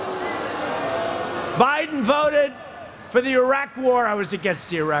 Biden voted for the Iraq War. I was against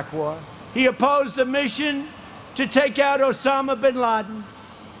the Iraq War. He opposed the mission to take out Osama bin Laden.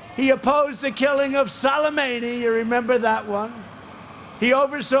 He opposed the killing of Soleimani. You remember that one? He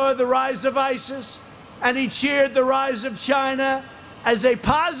oversaw the rise of ISIS, and he cheered the rise of China as a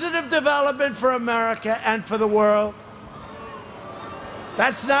positive development for America and for the world.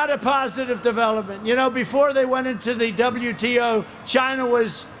 That's not a positive development. You know, before they went into the WTO, China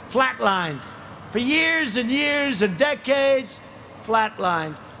was flatlined. For years and years and decades,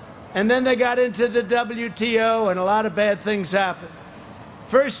 flatlined. And then they got into the WTO, and a lot of bad things happened.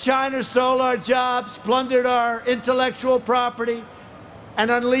 First, China stole our jobs, plundered our intellectual property, and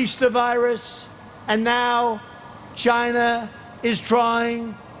unleashed the virus. And now China is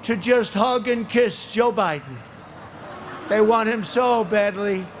trying to just hug and kiss Joe Biden. They want him so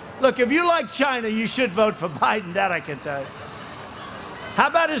badly. Look, if you like China, you should vote for Biden, that I can tell you. How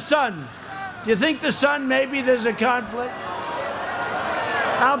about his son? Do you think the son, maybe there's a conflict?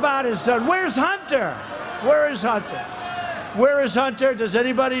 How about his son? Where's Hunter? Where is Hunter? Where is Hunter? Does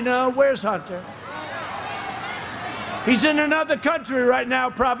anybody know? Where's Hunter? He's in another country right now,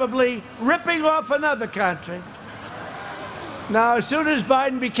 probably ripping off another country. Now, as soon as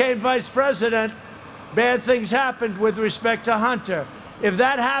Biden became vice president, bad things happened with respect to Hunter. If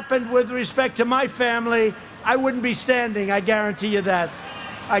that happened with respect to my family, I wouldn't be standing. I guarantee you that.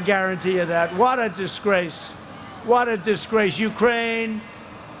 I guarantee you that. What a disgrace. What a disgrace. Ukraine,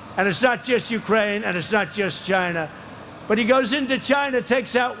 and it's not just Ukraine, and it's not just China. But he goes into China,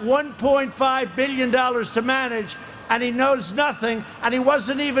 takes out $1.5 billion to manage, and he knows nothing, and he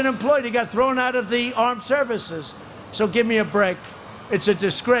wasn't even employed. He got thrown out of the armed services. So give me a break. It's a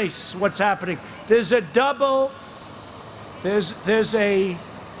disgrace what's happening. There's a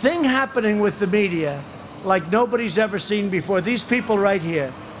thing happening with the media like nobody's ever seen before. These people right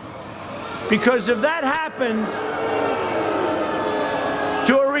here. Because if that happened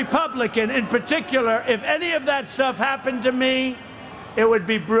to a Republican in particular, if any of that stuff happened to me, it would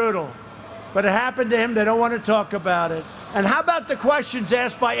be brutal. But it happened to him. They don't want to talk about it. And how about the questions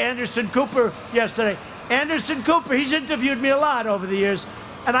asked by Anderson Cooper yesterday? Anderson Cooper, he's interviewed me a lot over the years,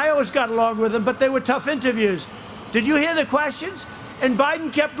 and I always got along with him, but they were tough interviews. Did you hear the questions? And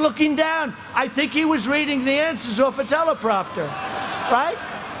Biden kept looking down. I think he was reading the answers off a teleprompter, right?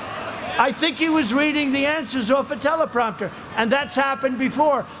 I think he was reading the answers off a teleprompter, and that's happened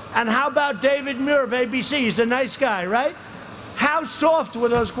before. And how about David Muir of ABC? He's a nice guy, right? How soft were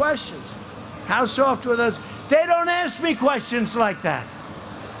those questions? How soft were those? They don't ask me questions like that.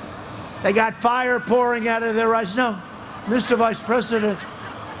 They got fire pouring out of their eyes. No, Mr. Vice President,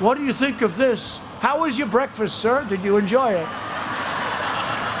 what do you think of this? How was your breakfast, sir? Did you enjoy it?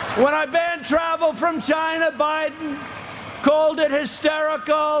 When I banned travel from China, Biden called it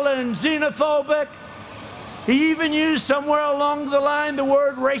hysterical and xenophobic. He even used somewhere along the line the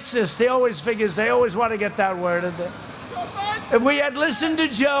word racist. He always figures they always want to get that word in there. If we had listened to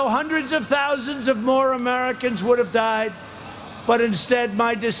Joe, hundreds of thousands of more Americans would have died. But instead,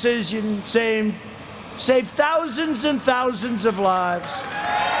 my decision saved thousands and thousands of lives.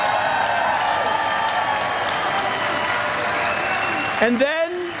 And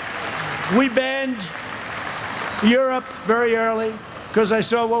then we banned Europe very early because I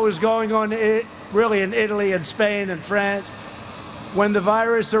saw what was going on really in Italy and Spain and France. When the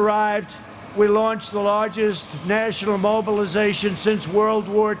virus arrived, we launched the largest national mobilization since World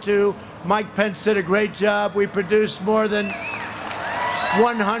War II. Mike Pence did a great job. We produced more than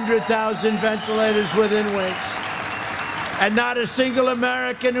 100,000 ventilators within weeks. And not a single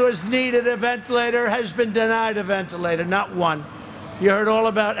American who has needed a ventilator has been denied a ventilator, not one. You heard all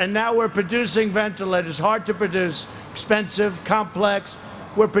about, and now we're producing ventilators, hard to produce, expensive, complex.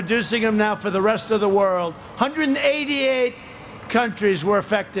 We're producing them now for the rest of the world. 188 countries were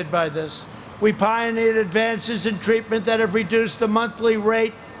affected by this. We pioneered advances in treatment that have reduced the monthly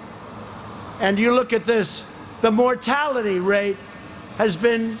rate. And you look at this, the mortality rate has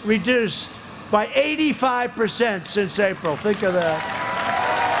been reduced by 85% since April. Think of that.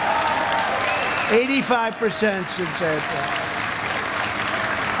 85% since April.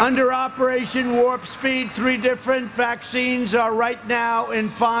 Under Operation Warp Speed, 3 different vaccines are right now in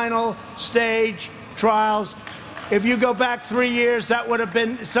final stage trials. If you go back 3 years, that would have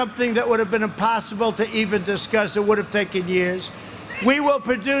been something that would have been impossible to even discuss. It would have taken years. We will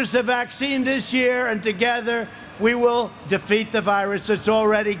produce a vaccine this year, and together we will defeat the virus. It's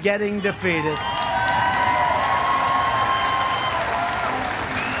already getting defeated.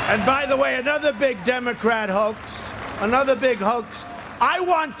 And by the way, another big Democrat hoax, another big hoax. I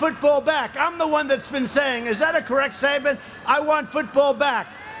want football back. I'm the one that's been saying, is that a correct statement? I want football back.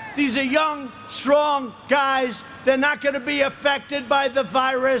 These are young, strong guys. They're not going to be affected by the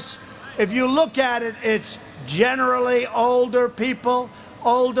virus. If you look at it, it's generally older people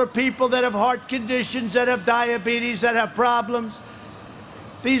that have heart conditions, that have diabetes, that have problems.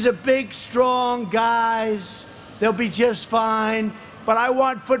 These are big, strong guys. They'll be just fine. But I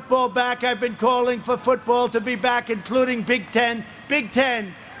want football back. I've been calling for football to be back, including Big Ten. Big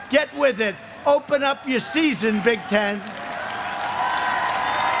Ten, get with it. Open up your season, Big Ten.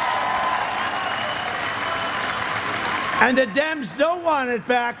 And the Dems don't want it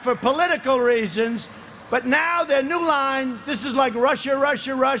back for political reasons. But now their new line, this is like Russia,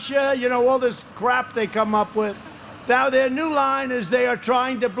 Russia, Russia, you know, all this crap they come up with. Now their new line is they are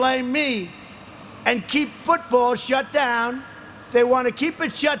trying to blame me and keep football shut down. They want to keep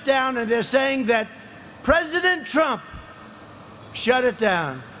it shut down, and they're saying that President Trump shut it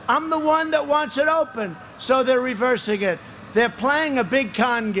down. I'm the one that wants it open, so they're reversing it. They're playing a big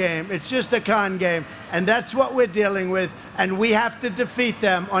con game. It's just a con game, and that's what we're dealing with, and we have to defeat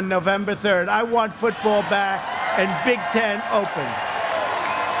them on November 3rd. I want football back and Big Ten open.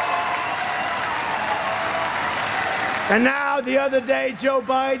 And now, the other day, Joe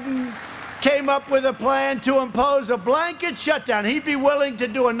Biden came up with a plan to impose a blanket shutdown. He'd be willing to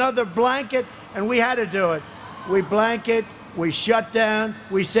do another blanket, and we had to do it. We blanket, we shut down,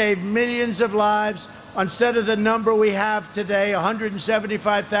 we saved millions of lives. Instead of the number we have today,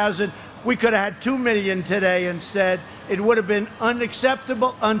 175,000, we could have had 2 million today instead. It would have been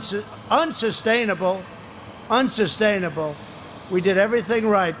unacceptable, unsustainable. We did everything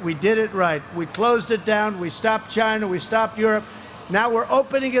right. We did it right. We closed it down. We stopped China. We stopped Europe. Now we're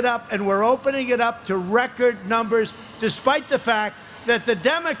opening it up, and we're opening it up to record numbers, despite the fact that the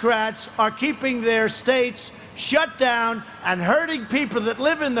Democrats are keeping their states shut down and hurting people that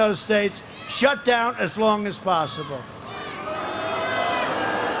live in those states shut down as long as possible.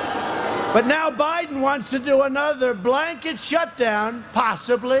 But now Biden wants to do another blanket shutdown,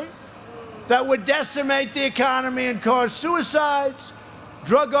 possibly, that would decimate the economy and cause suicides,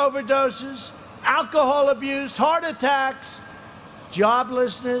 drug overdoses, alcohol abuse, heart attacks,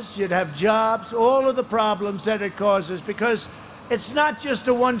 joblessness. You'd have jobs, all of the problems that it causes, because it's not just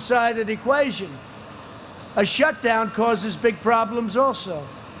a one-sided equation. A shutdown causes big problems also.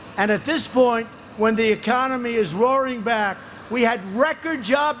 And at this point, when the economy is roaring back, we had record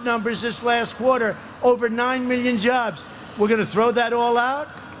job numbers this last quarter, over 9 million jobs. We're going to throw that all out?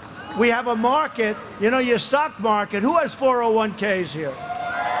 We have a market, you know, your stock market. Who has 401ks here?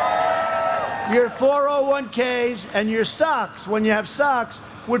 Your 401ks and your stocks, when you have stocks,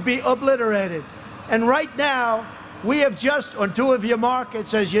 would be obliterated. And right now, we have just, on 2 of your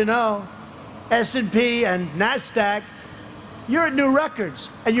markets, as you know, S&P and NASDAQ, you're at new records,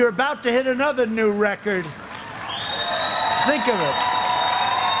 and you're about to hit another new record. Think of it.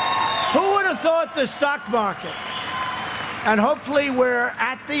 Who would have thought the stock market? And hopefully we're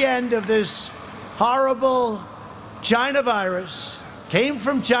at the end of this horrible China virus. Came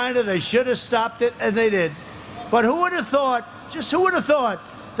from China. They should have stopped it, and they did. But who would have thought, just who would have thought,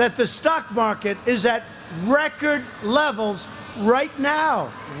 that the stock market is at record levels right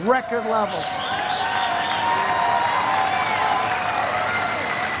now? Record levels.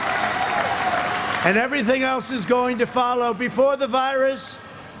 And everything else is going to follow. Before the virus,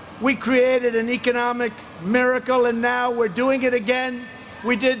 we created an economic miracle, and now we're doing it again.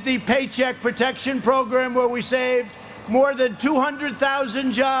 We did the Paycheck Protection Program, where we saved more than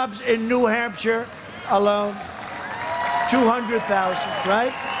 200,000 jobs in New Hampshire alone. 200,000,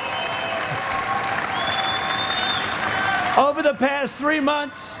 right? Over the past 3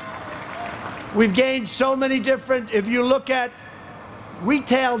 months, we've gained so many different, if you look at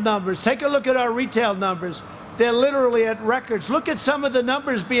retail numbers, take a look at our retail numbers. They're literally at records. Look at some of the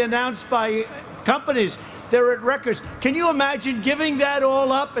numbers being announced by companies. They're at records. Can you imagine giving that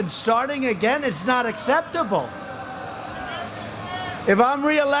all up and starting again? It's not acceptable. If I'm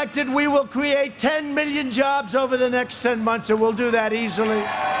reelected, we will create 10 million jobs over the next 10 months, and we'll do that easily.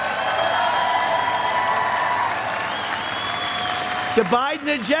 The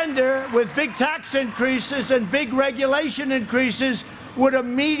Biden agenda, with big tax increases and big regulation increases, would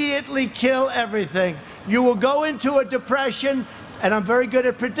immediately kill everything. You will go into a depression, and I'm very good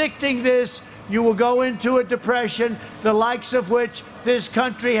at predicting this. You will go into a depression, the likes of which this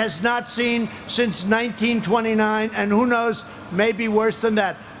country has not seen since 1929, and who knows, maybe worse than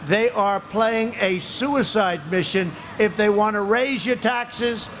that. They are playing a suicide mission if they want to raise your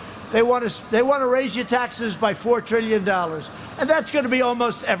taxes. They want to raise your taxes by $4 trillion. And that's going to be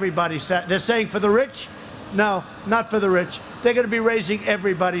almost everybody's tax. They're saying for the rich? No, not for the rich. They're going to be raising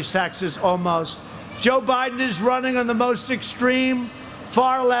everybody's taxes almost. Joe Biden is running on the most extreme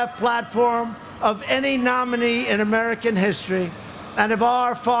far-left platform of any nominee in American history. And if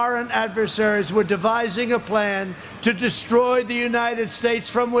our foreign adversaries were devising a plan to destroy the United States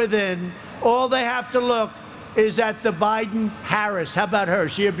from within, all they have to look is at the Biden-Harris. How about her?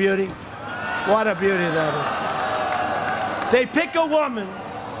 Is she a beauty? What a beauty that is. They pick a woman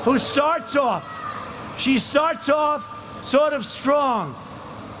who starts off. She starts off sort of strong.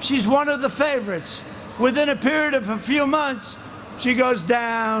 She's one of the favorites. Within a period of a few months, she goes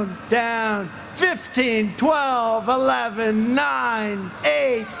down, down. 15, 12, 11, 9,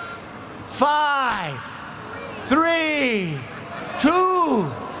 8, 5, 3,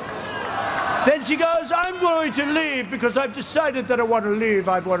 2. Then she goes, I'm going to leave because I've decided that I want to leave.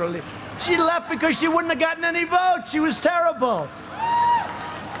 I want to leave. She left because she wouldn't have gotten any votes. She was terrible.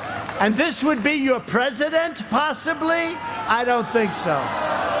 And this would be your president, possibly? I don't think so.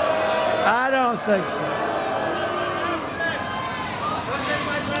 I don't think so.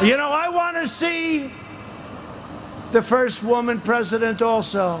 You know, I want to see the first woman president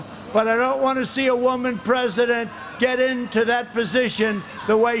also, but I don't want to see a woman president get into that position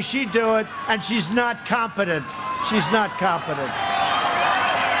the way she do it, and she's not competent. She's not competent.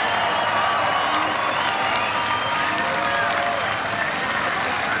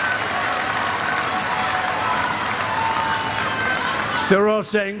 They're all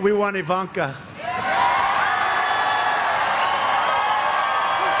saying, we want Ivanka.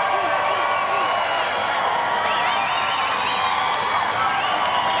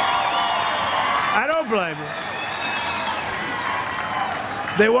 I don't blame you.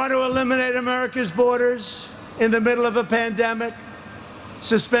 They want to eliminate America's borders in the middle of a pandemic,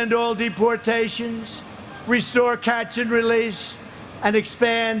 suspend all deportations, restore catch and release, and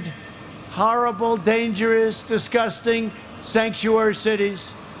expand horrible, dangerous, disgusting sanctuary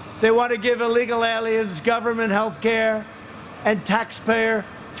cities. They want to give illegal aliens government health care and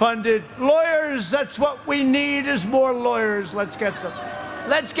taxpayer-funded lawyers. That's what we need is more lawyers. Let's get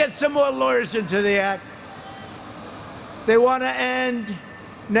some more lawyers into the act. They want to end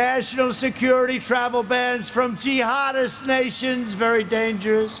national security travel bans from jihadist nations, very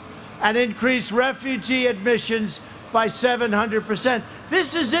dangerous, and increase refugee admissions by 700%.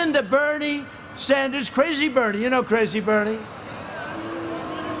 This is in the Bernie Sanders, Crazy Bernie. You know Crazy Bernie?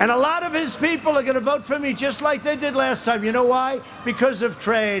 And a lot of his people are going to vote for me just like they did last time. You know why? Because of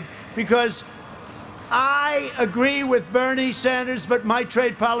trade. Because I agree with Bernie Sanders, but my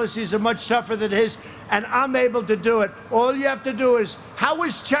trade policies are much tougher than his, and I'm able to do it. All you have to do is, how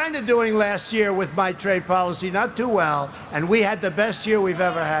was China doing last year with my trade policy? Not too well, and we had the best year we've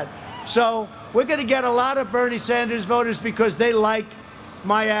ever had. So we're going to get a lot of Bernie Sanders voters because they like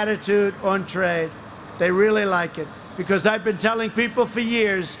my attitude on trade. They really like it, because I've been telling people for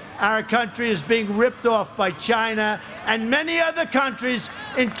years our country is being ripped off by China and many other countries,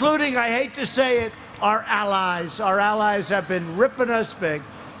 including, I hate to say it, our allies. Our allies have been ripping us big.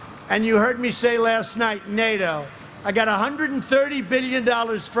 And you heard me say last night, NATO. I got $130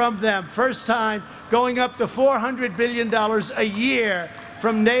 billion from them, first time, going up to $400 billion a year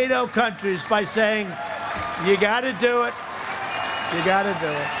from NATO countries by saying, you got to do it. You got to do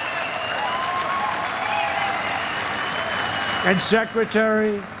it. And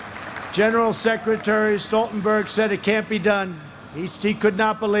General Secretary Stoltenberg said it can't be done. He could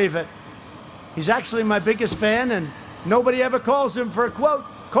not believe it. He's actually my biggest fan, and nobody ever calls him for a quote.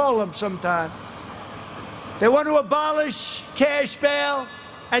 Call him sometime. They want to abolish cash bail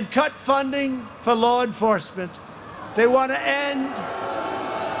and cut funding for law enforcement. They want to end.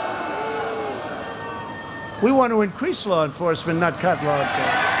 We want to increase law enforcement, not cut law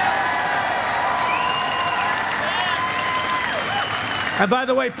enforcement. And by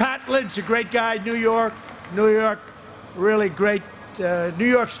the way, Pat Lynch, a great guy, New York, really great, New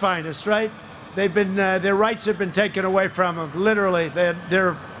York's finest, right? They've been, their rights have been taken away from them, literally.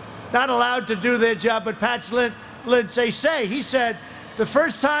 They're not allowed to do their job, but Pat Lynch, he said, the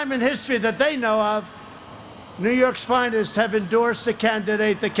first time in history that they know of, New York's finest have endorsed a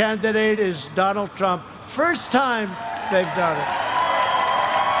candidate. The candidate is Donald Trump. First time they've done it.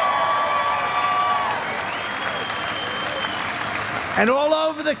 And all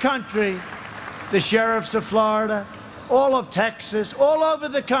over the country, the sheriffs of Florida, all of Texas, all over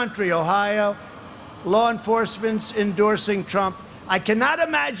the country, Ohio, law enforcement's endorsing Trump. I cannot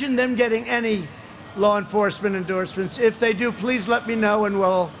imagine them getting any law enforcement endorsements. If they do, please let me know and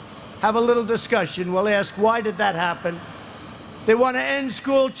we'll have a little discussion. We'll ask, why did that happen? They want to end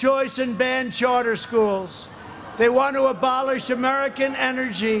school choice and ban charter schools. They want to abolish American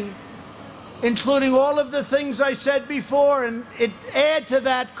energy, including all of the things I said before, and add to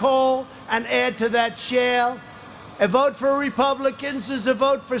that coal and add to that shale. A vote for Republicans is a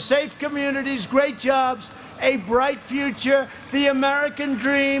vote for safe communities, great jobs, a bright future, the American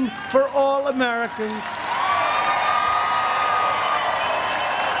dream for all Americans.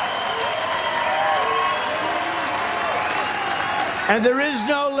 And there is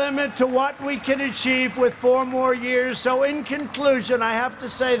no limit to what we can achieve with 4 more years. So in conclusion, I have to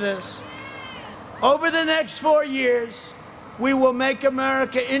say this. Over the next 4 years, we will make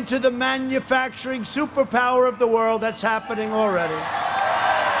America into the manufacturing superpower of the world. That's happening already.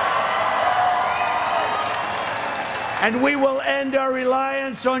 And we will end our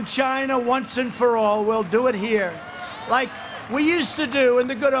reliance on China once and for all. We'll do it here, like we used to do in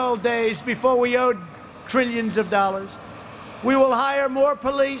the good old days before we owed trillions of dollars. We will hire more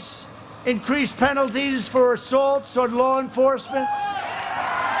police, increase penalties for assaults on law enforcement,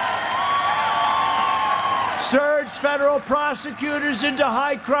 surge federal prosecutors into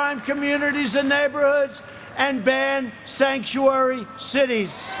high-crime communities and neighborhoods, and ban sanctuary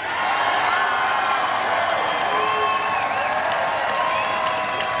cities.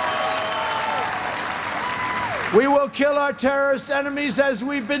 We will kill our terrorist enemies as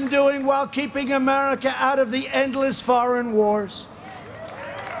we've been doing while keeping America out of the endless foreign wars.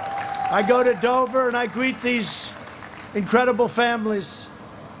 I go to Dover and I greet these incredible families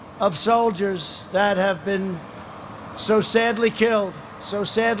of soldiers that have been so sadly killed, so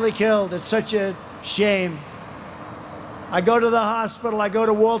sadly killed. It's such a shame. I go to the hospital. I go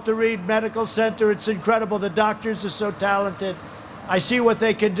to Walter Reed Medical Center. It's incredible. The doctors are so talented. I see what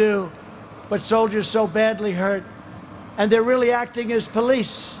they can do. But soldiers so badly hurt. And they're really acting as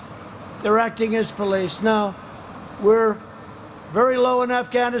police. They're acting as police. Now, we're very low in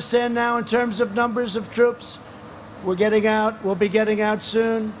Afghanistan now in terms of numbers of troops. We're getting out. We'll be getting out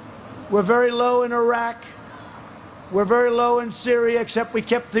soon. We're very low in Iraq. We're very low in Syria, except we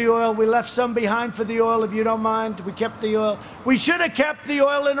kept the oil. We left some behind for the oil, if you don't mind. We kept the oil. We should have kept the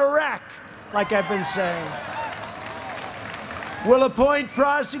oil in Iraq, like I've been saying. We'll appoint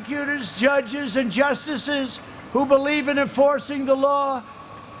prosecutors, judges, and justices who believe in enforcing the law,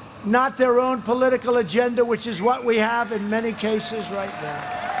 not their own political agenda, which is what we have in many cases right now.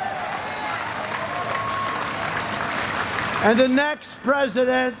 And the next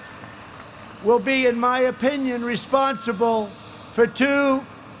president will be, in my opinion, responsible for 2,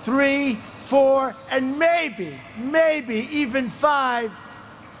 3, 4, and maybe even 5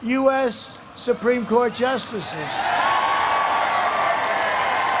 U.S. Supreme Court justices.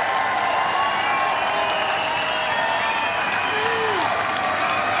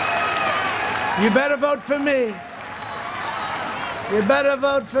 You better vote for me. You better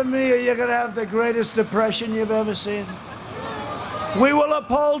vote for me or you're going to have the greatest depression you've ever seen. We will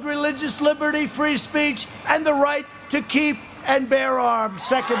uphold religious liberty, free speech, and the right to keep and bear arms.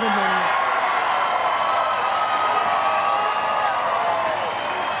 Second Amendment.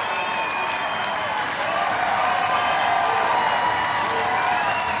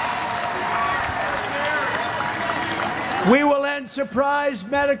 We will end surprise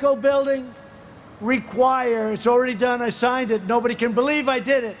medical billing. Require, it's already done, I signed it, nobody can believe I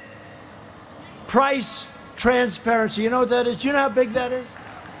did it. Price transparency, you know what that is? Do you know how big that is?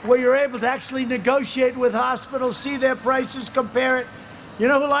 Where you're able to actually negotiate with hospitals, see their prices, compare it. You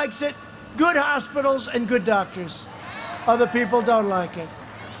know who likes it? Good hospitals and good doctors. Other people don't like it.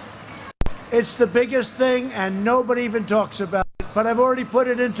 It's the biggest thing and nobody even talks about it, but I've already put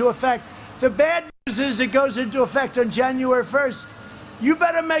it into effect. The bad news is it goes into effect on January 1st. You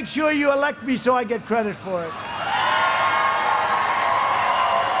better make sure you elect me so I get credit for it.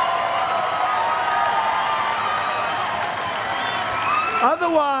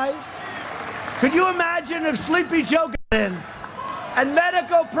 Otherwise, could you imagine if Sleepy Joe got in and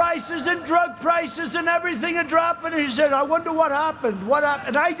medical prices and drug prices and everything are dropping and he said, I wonder what happened, what happened?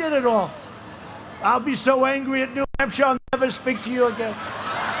 And I did it all. I'll be so angry at New Hampshire, I'll never speak to you again.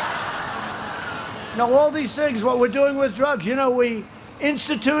 Now, all these things, what we're doing with drugs, you know, we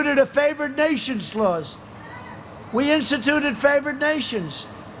instituted a favored nations clause. We instituted favored nations.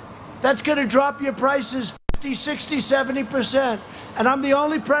 That's going to drop your prices 50, 60, 70%. And I'm the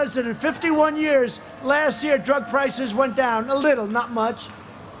only president in 51 years last year drug prices went down a little, not much.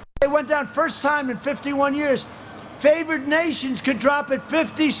 They went down first time in 51 years. Favored nations could drop it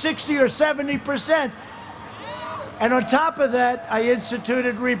 50, 60, or 70%. And on top of that, I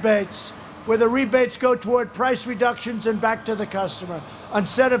instituted rebates, where the rebates go toward price reductions and back to the customer,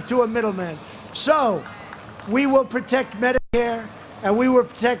 instead of to a middleman. So, we will protect Medicare, and we will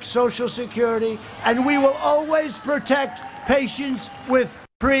protect Social Security, and we will always protect patients with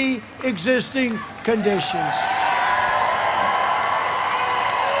pre-existing conditions.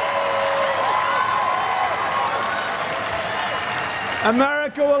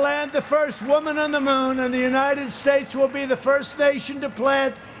 America will land the first woman on the moon, and the United States will be the first nation to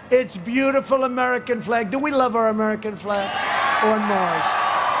plant its beautiful American flag. Do we love our American flag? On Mars.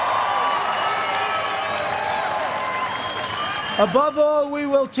 Above all, we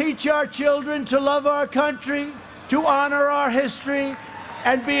will teach our children to love our country, to honor our history,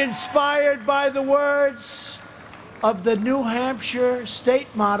 and be inspired by the words of the New Hampshire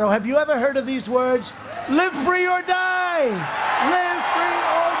state motto. Have you ever heard of these words? Live free or die! Live free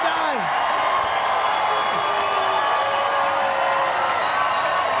or die!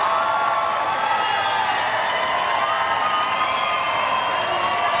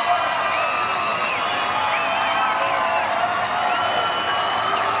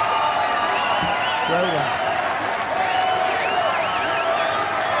 Very well.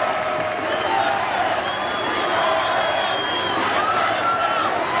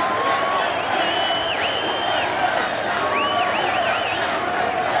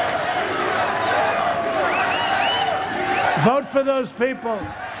 Vote for those people.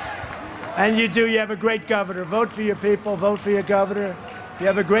 And you do. You have a great governor. Vote for your people. Vote for your governor. You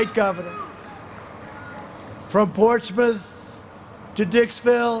have a great governor. From Portsmouth to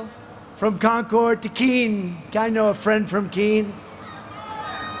Dixville, from Concord to Keene. I know a friend from Keene.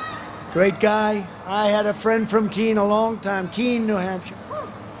 Great guy. I had a friend from Keene a long time. Keene, New Hampshire.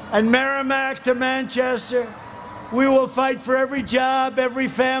 And Merrimack to Manchester. We will fight for every job, every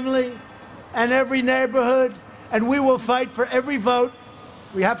family, and every neighborhood. And we will fight for every vote.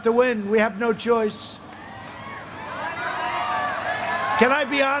 We have to win. We have no choice. Can I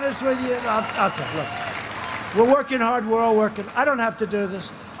be honest with you? Okay, look. We're working hard. We're all working. I don't have to do this.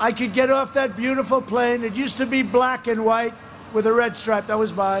 I could get off that beautiful plane. It used to be black and white with a red stripe. That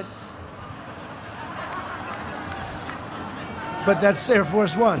was mine. But that's Air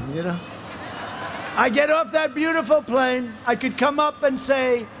Force One, you know? I get off that beautiful plane. I could come up and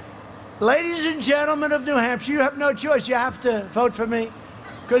say, ladies and gentlemen of New Hampshire, you have no choice. You have to vote for me.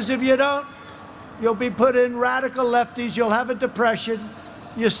 Because if you don't, you'll be put in radical lefties. You'll have a depression.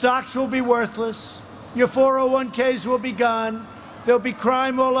 Your stocks will be worthless. Your 401ks will be gone. There'll be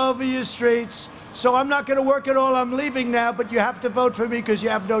crime all over your streets. So I'm not going to work at all. I'm leaving now, but you have to vote for me because you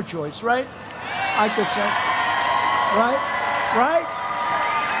have no choice, right? I could say. Right? Right?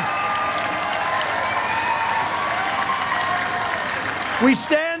 We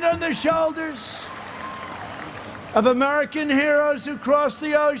stand on the shoulders of American heroes who crossed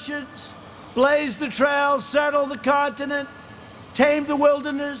the oceans, blazed the trails, settled the continent, tamed the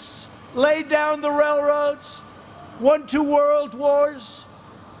wilderness, laid down the railroads, won 2 world wars,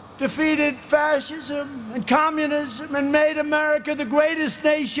 defeated fascism and communism, and made America the greatest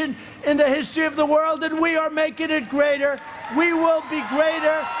nation in the history of the world, and we are making it greater. We will be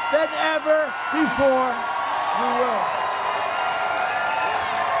greater than ever before. We will.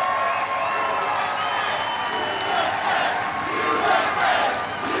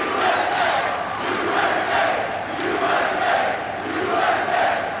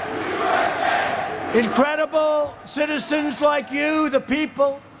 Incredible citizens like you, the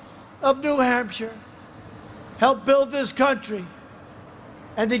people of New Hampshire, help build this country.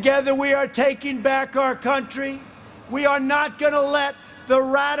 And together we are taking back our country. We are not going to let the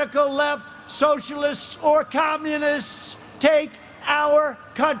radical left, socialists or communists take our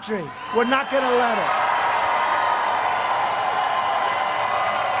country. We're not going to let it.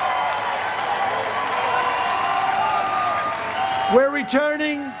 We're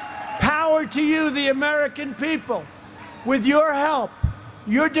returning power to you, the American people. With your help,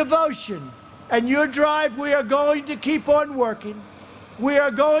 your devotion, and your drive, we are going to keep on working. We are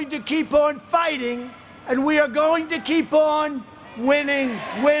going to keep on fighting, and we are going to keep on winning,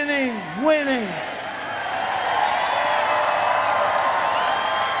 winning, winning.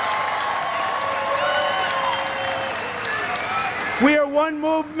 We are one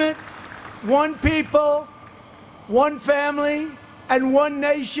movement, one people, one family, and one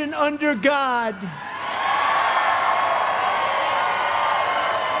nation under God.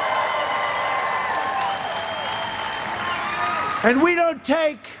 And we don't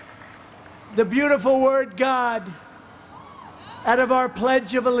take the beautiful word God out of our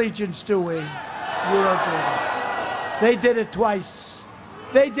Pledge of Allegiance, do we? You don't do it. They did it twice.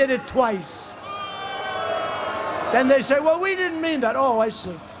 They did it twice. Then they say, well, we didn't mean that. Oh, I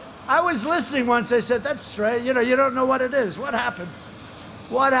see. I was listening once. They said, that's straight. You know, you don't know what it is. What happened?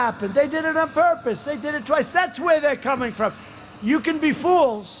 What happened? They did it on purpose. They did it twice. That's where they're coming from. You can be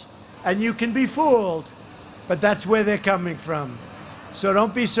fools, and you can be fooled, but that's where they're coming from. So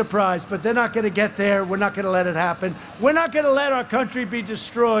don't be surprised. But they're not going to get there. We're not going to let it happen. We're not going to let our country be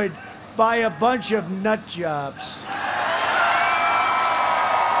destroyed by a bunch of nut jobs.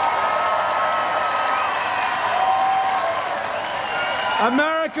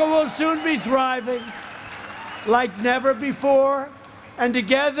 America will soon be thriving like never before, and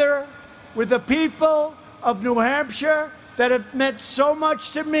together with the people of New Hampshire that have meant so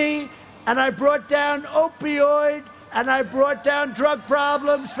much to me, and I brought down opioid and I brought down drug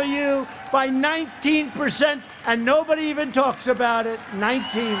problems for you by 19%, and nobody even talks about it.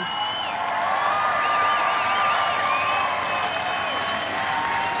 19.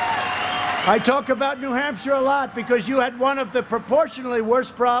 I talk about New Hampshire a lot because you had one of the proportionally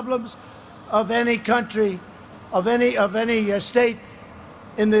worst problems of any country, of any state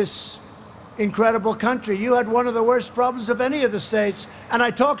in this incredible country. You had one of the worst problems of any of the states, and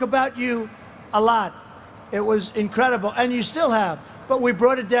I talk about you a lot. It was incredible, and you still have. But we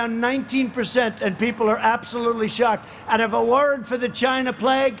brought it down 19%, and people are absolutely shocked. And if it weren't for the China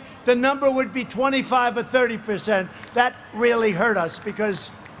plague, the number would be 25 or 30%. That really hurt us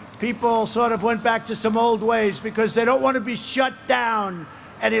because people sort of went back to some old ways because they don't want to be shut down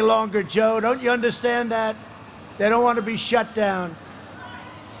any longer, Joe. Don't you understand that? They don't want to be shut down.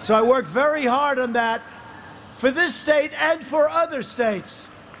 So I worked very hard on that for this state and for other states.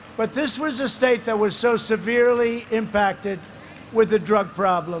 But this was a state that was so severely impacted with the drug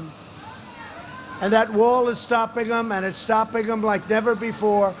problem. And that wall is stopping them, and it's stopping them like never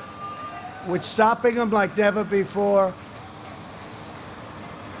before. It's stopping them like never before.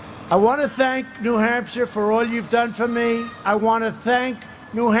 I want to thank New Hampshire for all you've done for me. I want to thank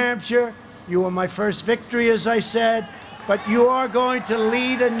New Hampshire. You were my first victory, as I said, but you are going to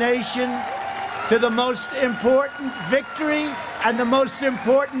lead a nation to the most important victory and the most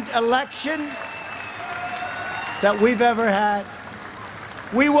important election that we've ever had.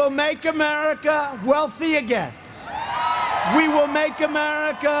 We will make America wealthy again. We will make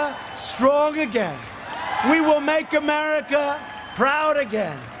America strong again. We will make America proud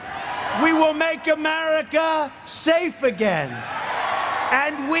again. We will make America safe again.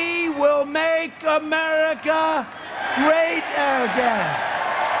 And we will make America great again.